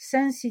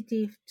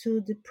sensitive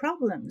to the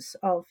problems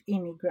of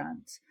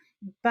immigrants.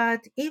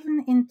 But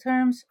even in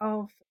terms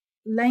of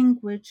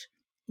language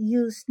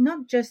used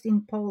not just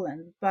in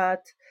Poland,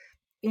 but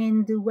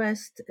in the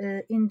West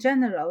in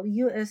general,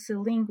 you as a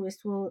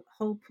linguist will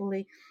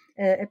hopefully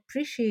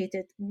appreciate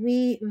it.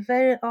 We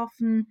very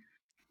often,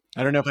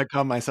 I don't know if I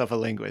call myself a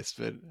linguist,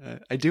 but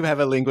I do have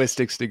a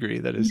linguistics degree.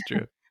 That is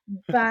true.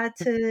 but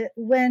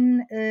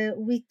when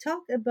we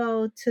talk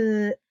about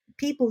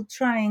people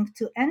trying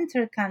to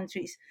enter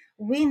countries,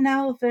 we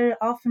now very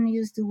often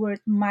use the word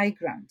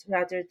migrant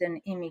rather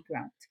than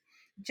immigrant.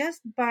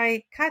 Just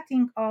by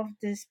cutting off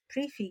this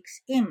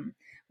prefix im,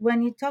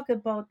 when you talk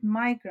about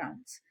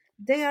migrants,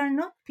 they are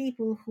not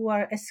people who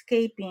are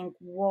escaping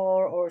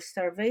war or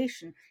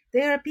starvation.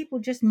 They are people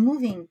just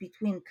moving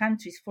between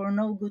countries for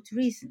no good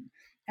reason.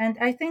 And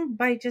I think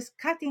by just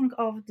cutting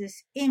off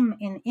this im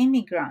in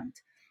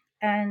immigrant,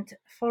 and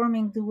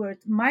forming the word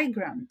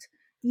migrant,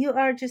 you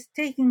are just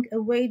taking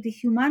away the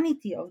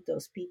humanity of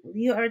those people.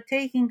 You are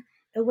taking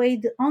away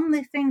the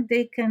only thing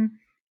they can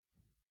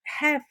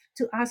have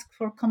to ask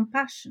for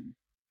compassion.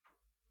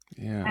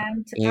 Yeah.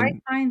 And I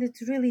And find it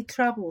really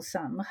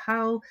troublesome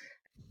how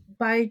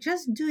by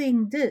just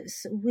doing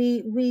this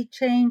we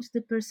change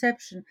the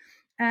perception.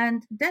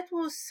 And that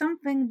was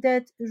something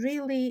that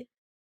really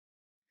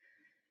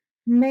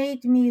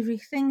made me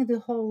rethink the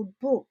whole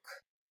book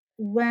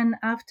when,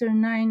 after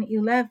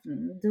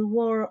 9/11, the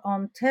war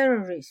on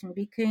terrorism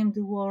became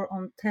the war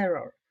on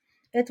terror.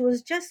 It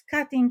was just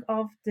cutting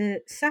off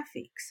the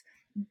suffix,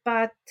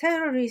 but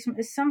terrorism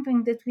is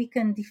something that we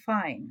can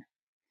define.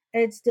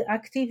 It's the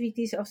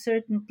activities of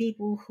certain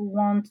people who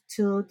want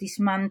to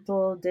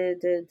dismantle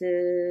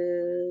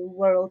the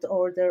world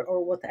order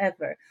or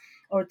whatever,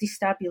 or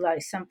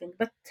destabilize something.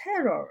 But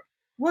terror,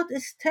 what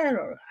is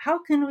terror? How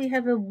can we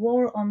have a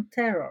war on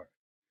terror?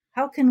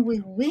 How can we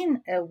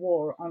win a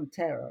war on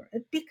terror?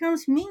 It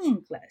becomes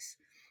meaningless.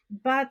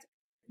 But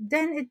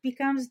then it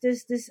becomes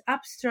this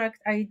abstract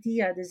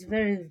idea, this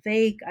very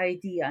vague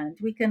idea, and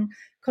we can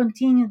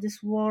continue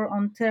this war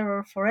on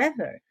terror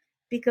forever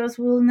because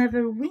we'll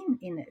never win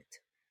in it.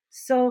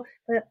 So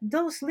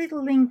those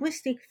little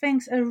linguistic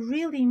things are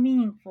really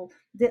meaningful.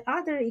 The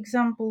other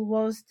example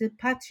was the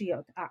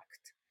Patriot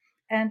Act.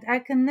 And I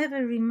can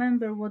never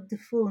remember what the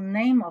full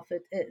name of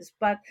it is,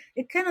 but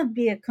it cannot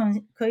be a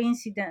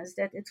coincidence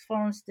that it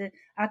forms the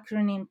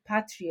acronym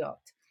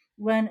Patriot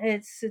when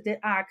it's the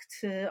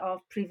act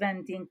of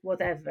preventing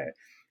whatever.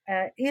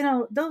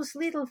 Those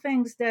little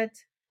things that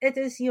it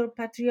is your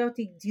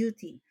patriotic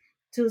duty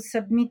to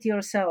submit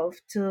yourself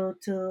to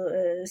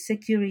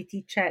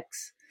security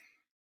checks.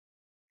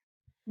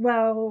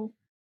 Well,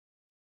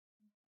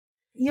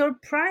 your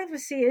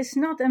privacy is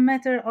not a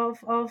matter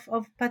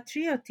of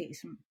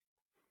patriotism.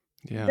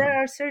 yeah. There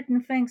are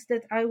certain things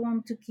that I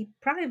want to keep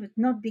private,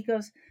 not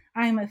because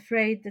I'm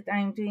afraid that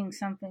I'm doing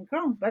something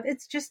wrong, but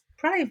it's just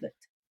private.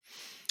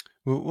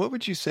 Well, what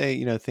would you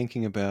say,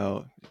 thinking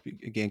about,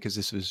 again, because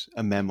this was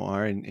a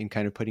memoir and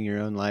kind of putting your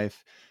own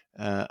life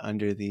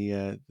under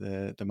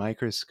the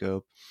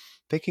microscope,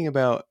 thinking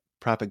about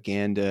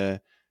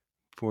propaganda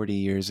 40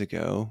 years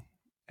ago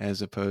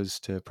as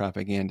opposed to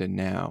propaganda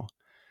now,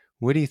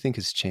 what do you think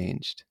has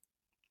changed?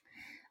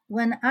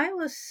 When I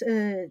was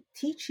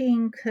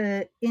teaching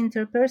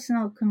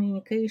interpersonal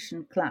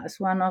communication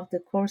class, one of the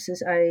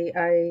courses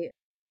I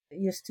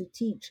used to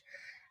teach,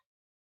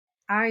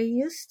 I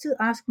used to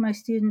ask my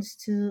students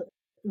to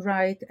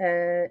write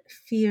a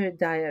fear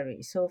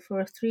diary. So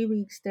for 3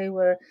 weeks, they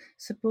were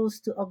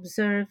supposed to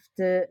observe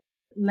the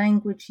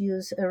language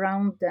use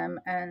around them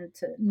and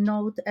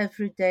note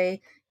every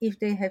day if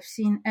they have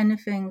seen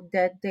anything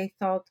that they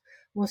thought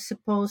was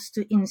supposed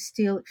to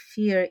instill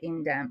fear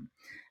in them.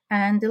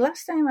 And the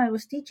last time I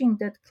was teaching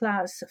that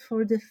class,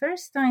 for the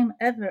first time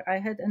ever, I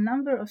had a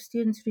number of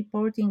students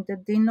reporting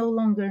that they no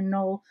longer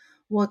know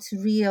what's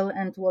real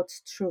and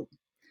what's true.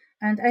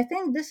 And I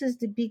think this is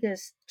the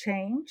biggest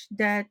change,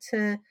 that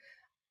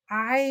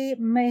I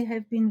may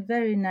have been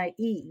very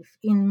naive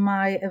in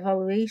my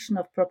evaluation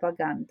of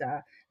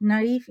propaganda.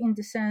 Naive in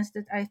the sense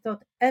that I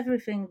thought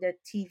everything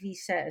that TV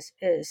says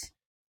is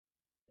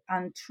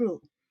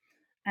untrue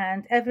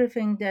and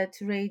everything that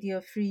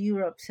Radio Free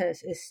Europe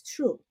says is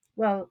true.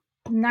 Well,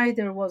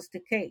 neither was the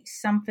case.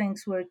 Some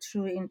things were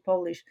true in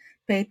Polish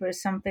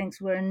papers, some things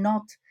were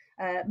not,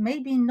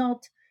 maybe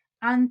not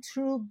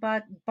untrue,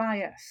 but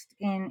biased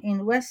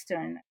in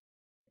Western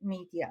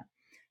media.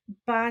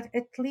 But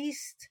at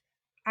least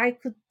I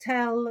could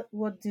tell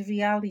what the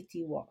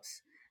reality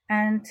was.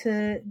 And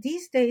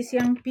these days,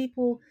 young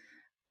people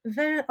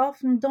very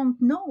often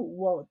don't know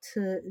what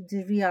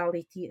the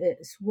reality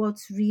is,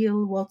 what's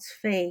real, what's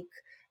fake,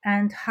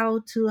 and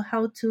how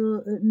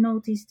to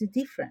notice the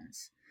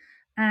difference.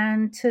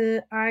 And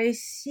I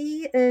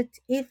see it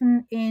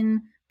even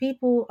in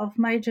people of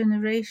my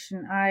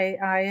generation,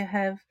 I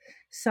have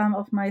some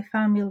of my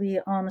family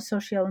on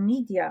social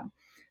media,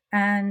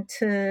 and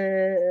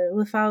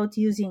without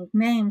using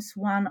names,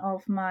 one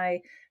of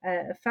my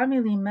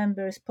family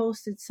members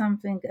posted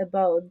something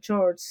about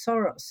George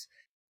Soros,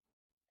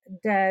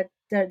 that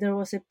there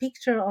was a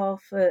picture of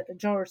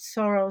George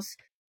Soros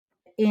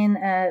in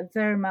a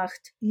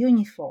Wehrmacht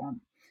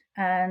uniform.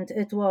 And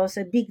it was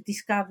a big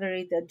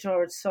discovery that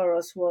George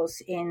Soros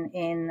was in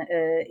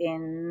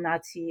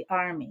Nazi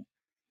army.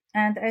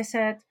 And I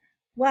said,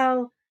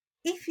 well,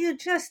 if you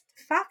just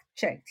fact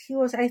checked, he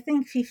was, I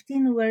think,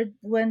 15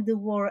 when the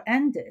war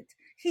ended.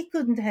 He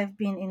couldn't have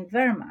been in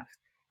Wehrmacht.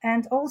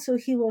 And also,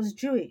 he was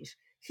Jewish.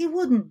 He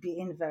wouldn't be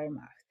in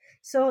Wehrmacht.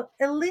 So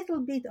a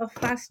little bit of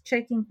fast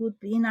checking would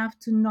be enough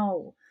to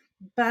know.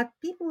 But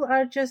people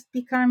are just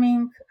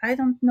becoming, I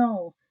don't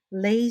know,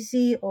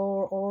 lazy,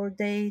 or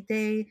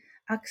they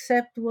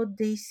accept what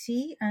they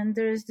see, and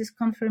there is this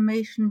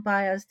confirmation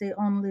bias. They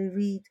only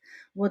read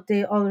what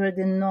they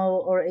already know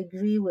or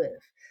agree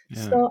with.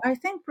 Yeah. So I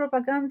think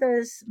propaganda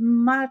is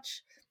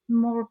much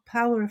more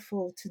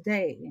powerful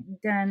today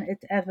than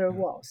it ever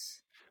Yeah.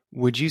 was.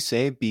 Would you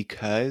say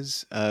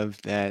because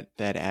of that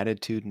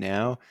attitude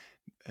now,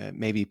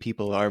 maybe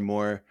people are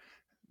more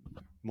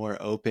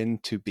open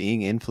to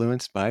being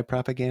influenced by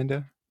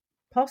propaganda?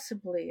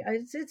 Possibly.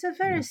 It's a Yeah.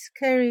 very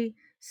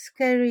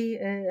scary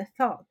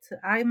thought.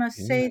 I must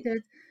Yeah. say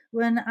that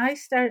when I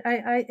start,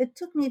 it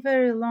took me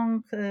very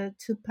long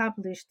to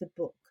publish the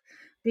book,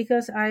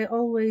 because I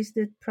always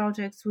did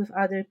projects with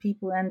other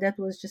people, and that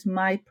was just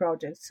my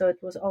project. So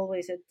it was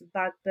always at the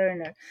back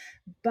burner.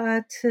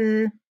 But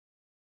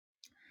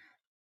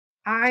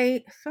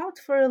I thought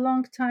for a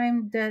long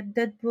time that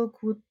that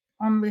book would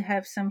only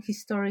have some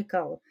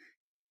historical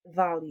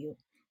value,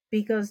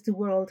 because the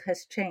world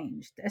has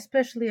changed.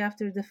 Especially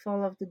after the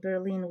fall of the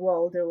Berlin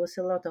Wall, there was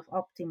a lot of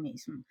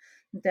optimism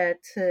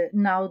that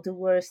now the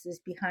worst is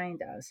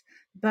behind us.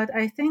 But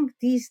I think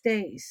these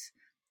days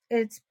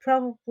it's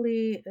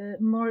probably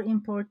more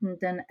important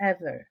than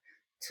ever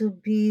to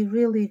be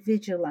really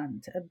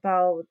vigilant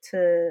about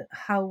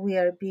how we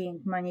are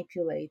being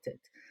manipulated.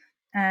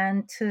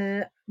 And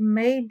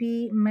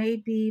maybe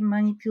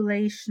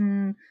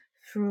manipulation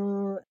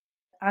through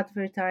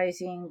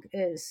advertising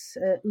is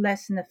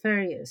less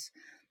nefarious,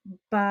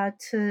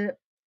 but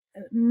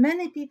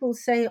many people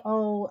say,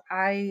 oh,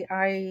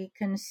 I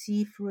can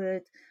see through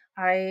it.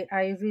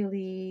 I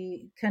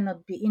really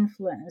cannot be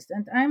influenced.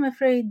 And I'm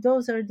afraid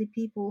those are the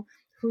people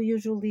who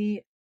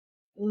usually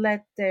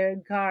let their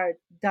guard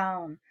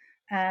down,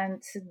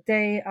 and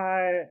they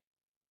are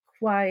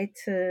quite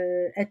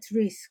at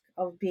risk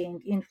of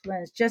being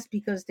influenced just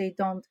because they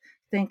don't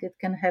think it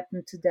can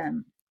happen to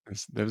them.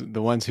 It's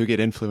the ones who get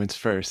influenced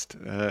first.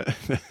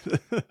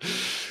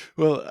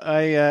 Well,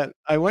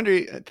 I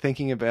wonder,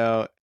 thinking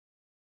about,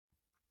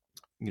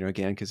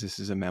 again, because this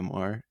is a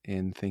memoir,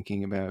 and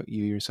thinking about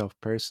you yourself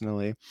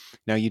personally.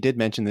 Now, you did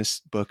mention this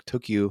book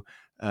took you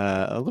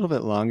a little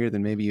bit longer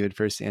than maybe you had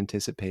first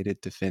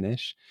anticipated to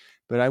finish,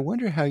 but I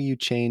wonder how you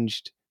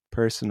changed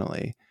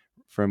personally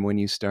from when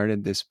you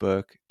started this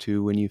book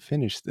to when you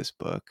finished this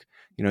book.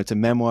 It's a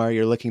memoir.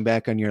 You're looking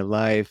back on your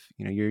life.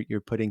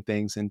 You're putting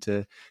things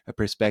into a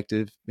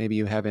perspective maybe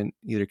you haven't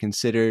either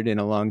considered in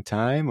a long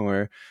time,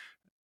 or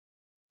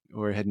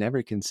had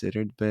never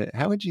considered. But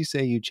how would you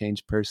say you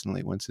changed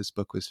personally once this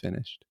book was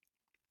finished?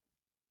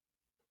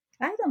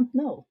 I don't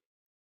know.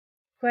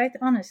 Quite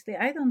honestly,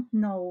 I don't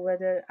know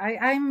whether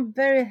I'm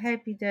very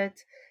happy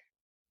that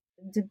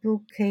the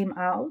book came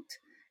out.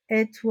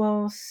 It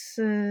was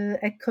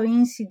a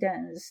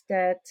coincidence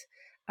that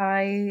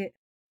I,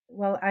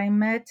 well, I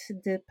met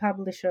the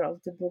publisher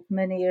of the book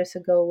many years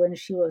ago when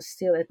she was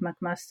still at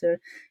McMaster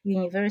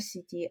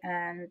University,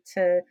 and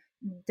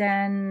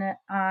then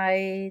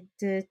I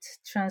did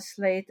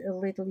translate a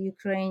little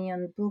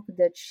Ukrainian book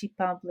that she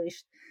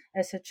published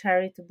as a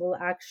charitable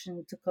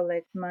action to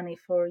collect money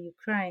for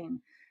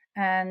Ukraine.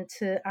 And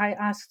I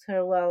asked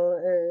her, well,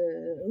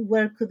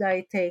 where could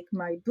I take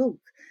my book?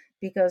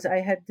 Because I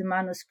had the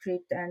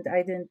manuscript and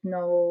I didn't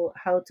know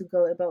how to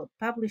go about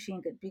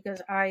publishing it,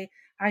 because I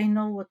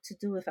know what to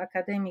do with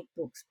academic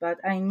books, but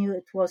I knew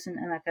it wasn't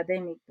an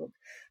academic book.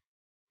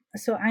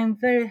 So I'm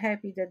very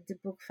happy that the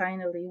book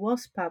finally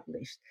was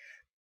published.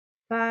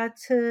 But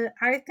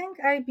I think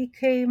I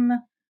became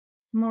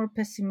more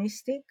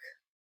pessimistic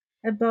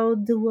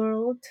about the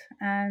world,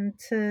 and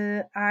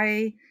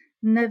I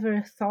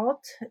never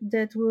thought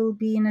that we'll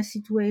be in a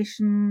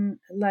situation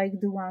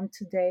like the one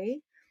today.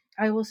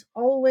 I was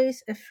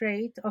always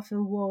afraid of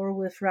a war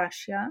with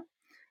Russia,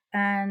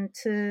 and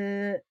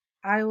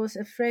I was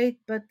afraid,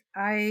 but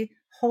I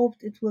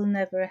hoped it will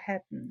never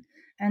happen.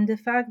 And the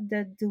fact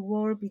that the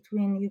war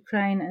between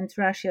Ukraine and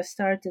Russia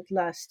started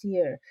last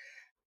year,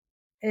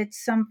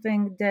 it's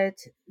something that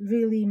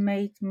really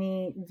made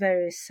me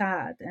very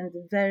sad and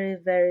very,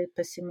 very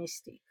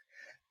pessimistic,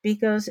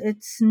 because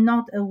it's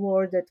not a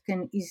war that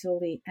can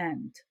easily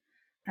end.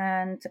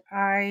 And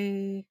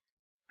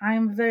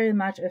I'm very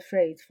much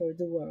afraid for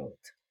the world.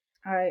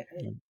 I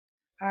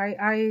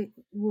I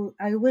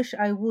wish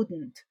I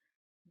wouldn't,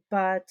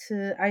 but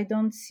I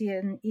don't see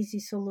an easy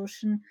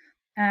solution.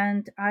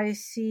 And I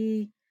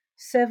see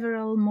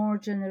several more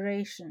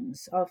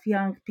generations of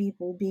young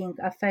people being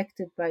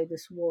affected by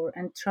this war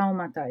and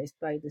traumatized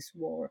by this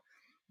war,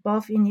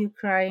 both in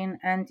Ukraine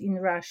and in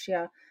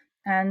Russia.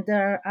 And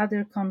there are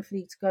other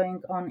conflicts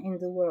going on in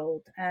the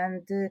world.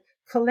 And the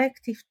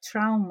collective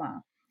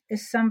trauma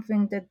is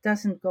something that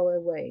doesn't go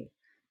away.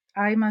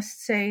 I must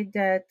say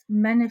that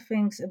many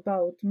things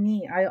about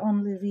me I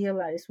only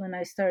realized when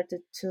I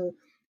started to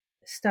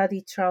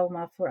study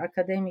trauma for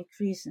academic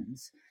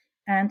reasons.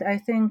 And I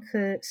think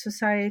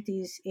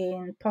societies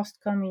in post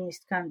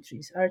communist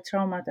countries are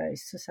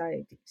traumatized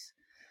societies.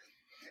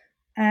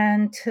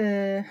 And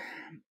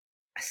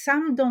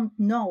some don't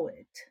know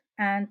it.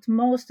 And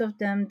most of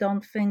them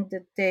don't think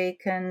that they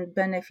can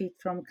benefit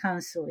from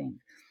counseling.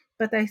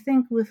 But I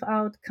think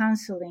without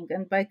counseling,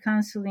 and by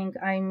counseling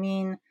I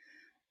mean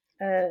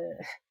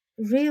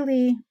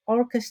really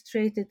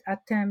orchestrated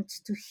attempts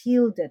to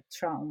heal that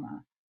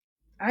trauma,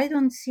 I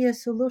don't see a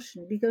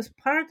solution, because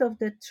part of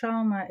the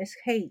trauma is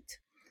hate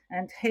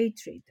and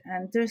hatred,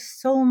 and there's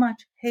so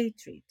much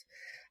hatred.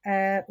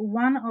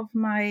 One of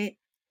my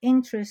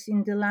interests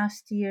in the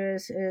last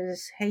years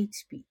is hate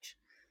speech,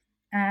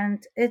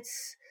 and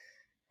it's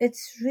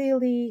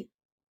really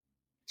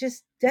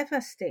just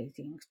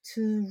devastating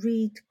to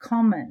read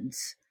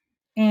comments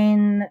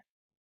in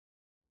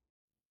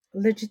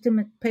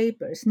legitimate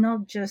papers,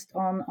 not just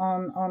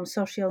on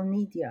social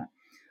media,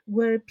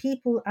 where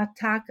people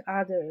attack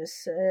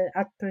others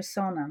ad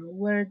personam,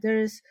 where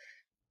there's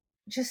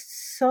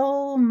just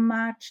so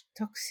much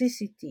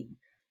toxicity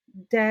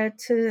that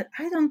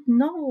I don't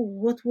know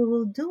what we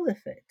will do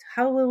with it,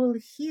 how we will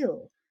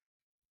heal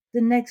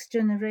the next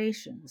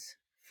generations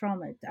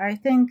from it. I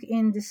think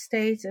in the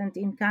States and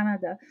in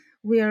Canada,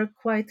 we are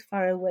quite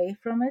far away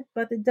from it,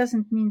 but it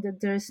doesn't mean that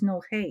there is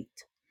no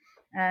hate.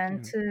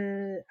 And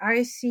Yeah.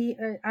 I see,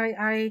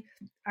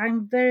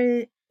 I'm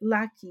very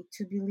lucky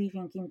to be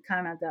living in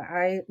Canada.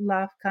 I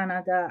love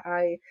Canada.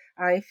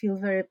 I feel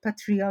very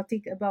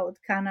patriotic about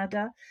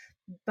Canada,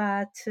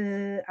 but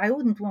I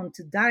wouldn't want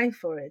to die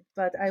for it,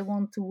 but I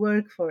want to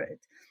work for it.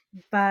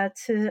 But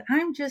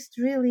I'm just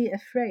really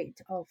afraid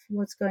of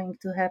what's going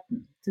to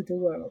happen to the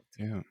world.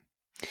 Yeah.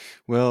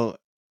 Well,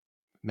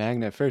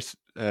 Magda, first,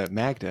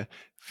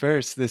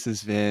 this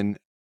has been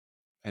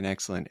an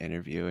excellent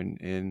interview,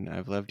 and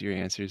I've loved your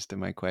answers to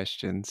my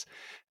questions.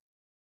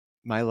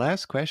 My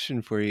last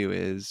question for you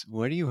is,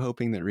 what are you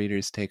hoping that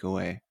readers take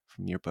away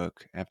from your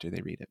book after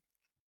they read it?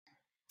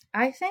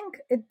 I think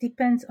it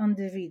depends on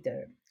the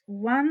reader.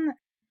 One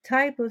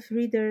type of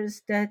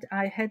readers that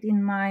I had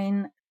in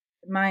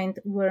mind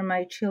were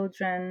my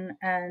children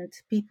and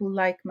people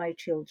like my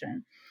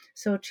children.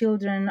 So,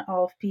 children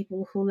of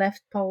people who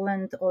left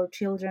Poland or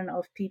children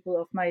of people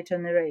of my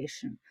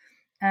generation.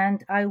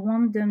 And I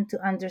want them to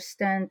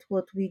understand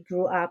what we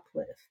grew up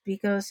with,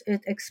 because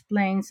it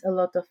explains a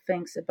lot of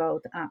things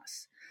about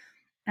us.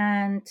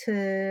 And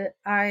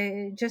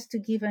I just to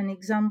give an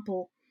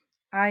example,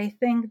 I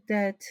think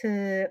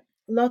that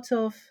lots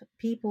of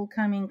people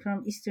coming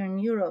from Eastern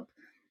Europe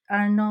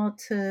are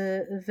not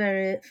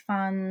very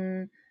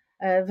fun,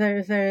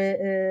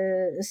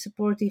 very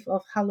supportive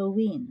of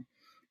Halloween.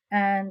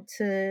 And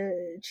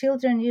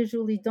children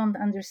usually don't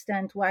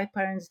understand why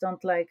parents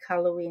don't like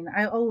Halloween.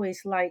 I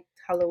always liked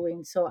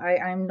Halloween, so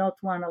I'm not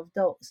one of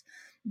those.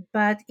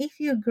 But if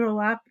you grow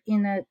up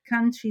in a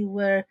country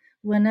where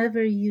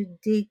whenever you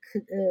dig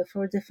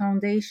for the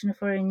foundation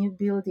for a new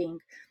building,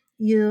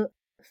 you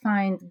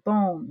find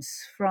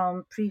bones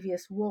from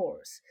previous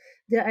wars,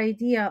 the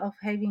idea of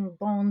having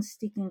bones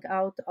sticking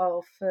out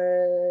of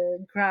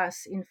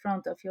grass in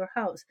front of your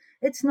house,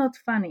 it's not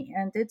funny.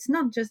 And it's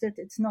not just that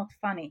it's not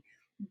funny,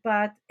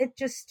 but it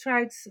just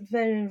strikes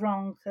very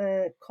wrong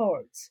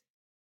chords.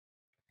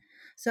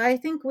 So I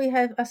think we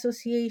have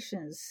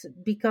associations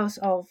because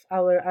of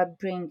our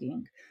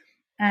upbringing.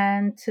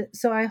 And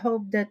so I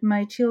hope that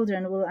my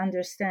children will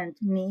understand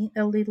me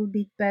a little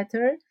bit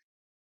better.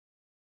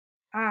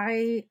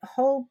 I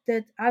hope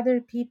that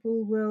other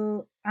people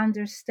will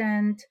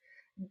understand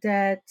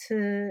that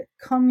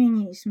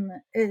communism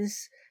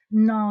is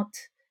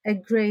not a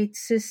great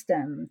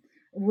system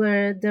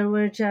where there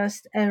were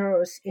just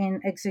errors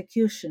in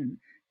execution.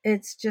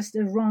 It's just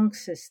a wrong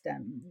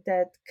system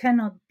that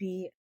cannot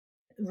be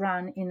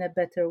run in a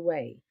better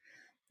way.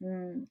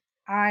 Mm,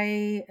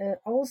 I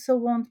also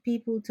want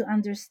people to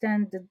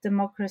understand that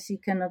democracy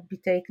cannot be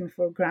taken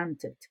for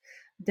granted,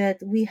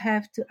 that we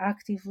have to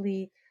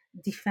actively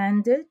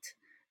defend it,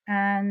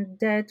 and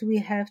that we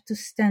have to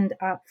stand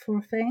up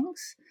for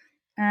things.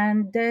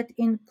 And that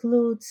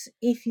includes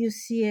if you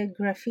see a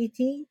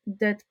graffiti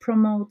that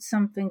promotes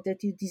something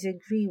that you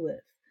disagree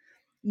with,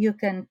 you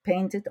can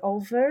paint it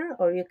over,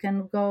 or you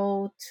can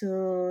go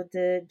to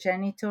the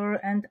janitor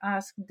and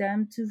ask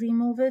them to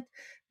remove it.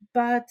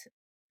 But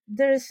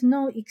there is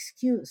no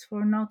excuse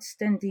for not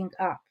standing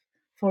up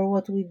for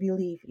what we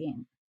believe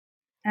in.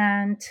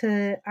 And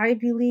I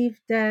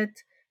believe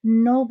that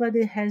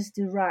nobody has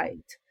the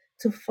right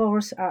to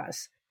force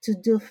us to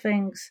do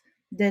things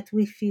that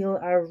we feel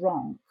are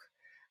wrong.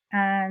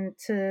 And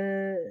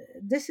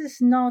this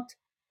is not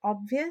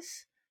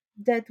obvious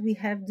that we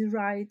have the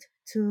right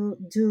to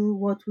do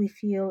what we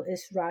feel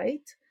is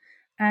right.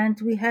 And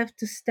we have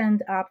to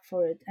stand up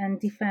for it and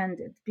defend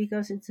it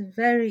because it's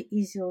very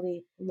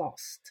easily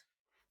lost.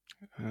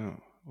 Oh,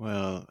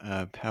 well,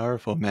 a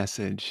powerful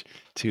message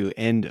to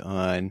end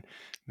on,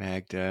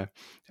 Magda.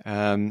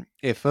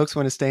 If folks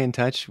want to stay in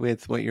touch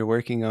with what you're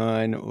working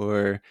on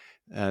or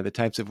the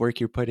types of work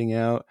you're putting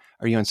out,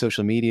 are you on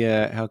social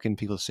media? How can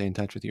people stay in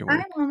touch with your I'm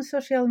work? on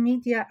social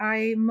media.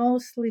 I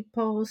mostly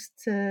post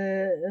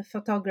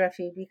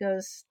photography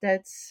because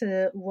that's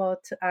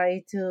what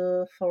I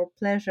do for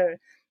pleasure.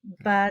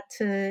 But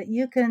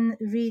you can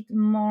read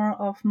more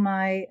of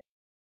my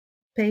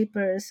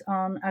papers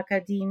on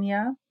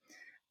academia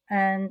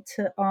and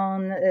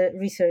on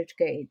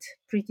ResearchGate.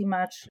 Pretty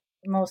much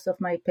most of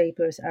my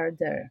papers are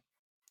there.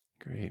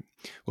 Great.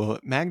 Well,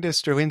 Magda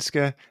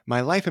Stroinska, My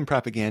Life in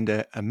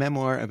Propaganda, a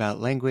memoir about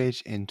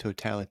language and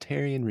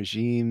totalitarian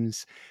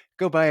regimes.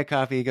 Go buy a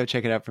copy, go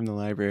check it out from the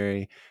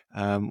library.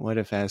 What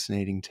a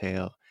fascinating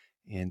tale.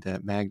 And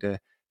Magda,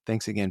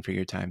 thanks again for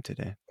your time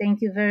today.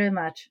 Thank you very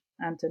much,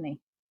 Anthony.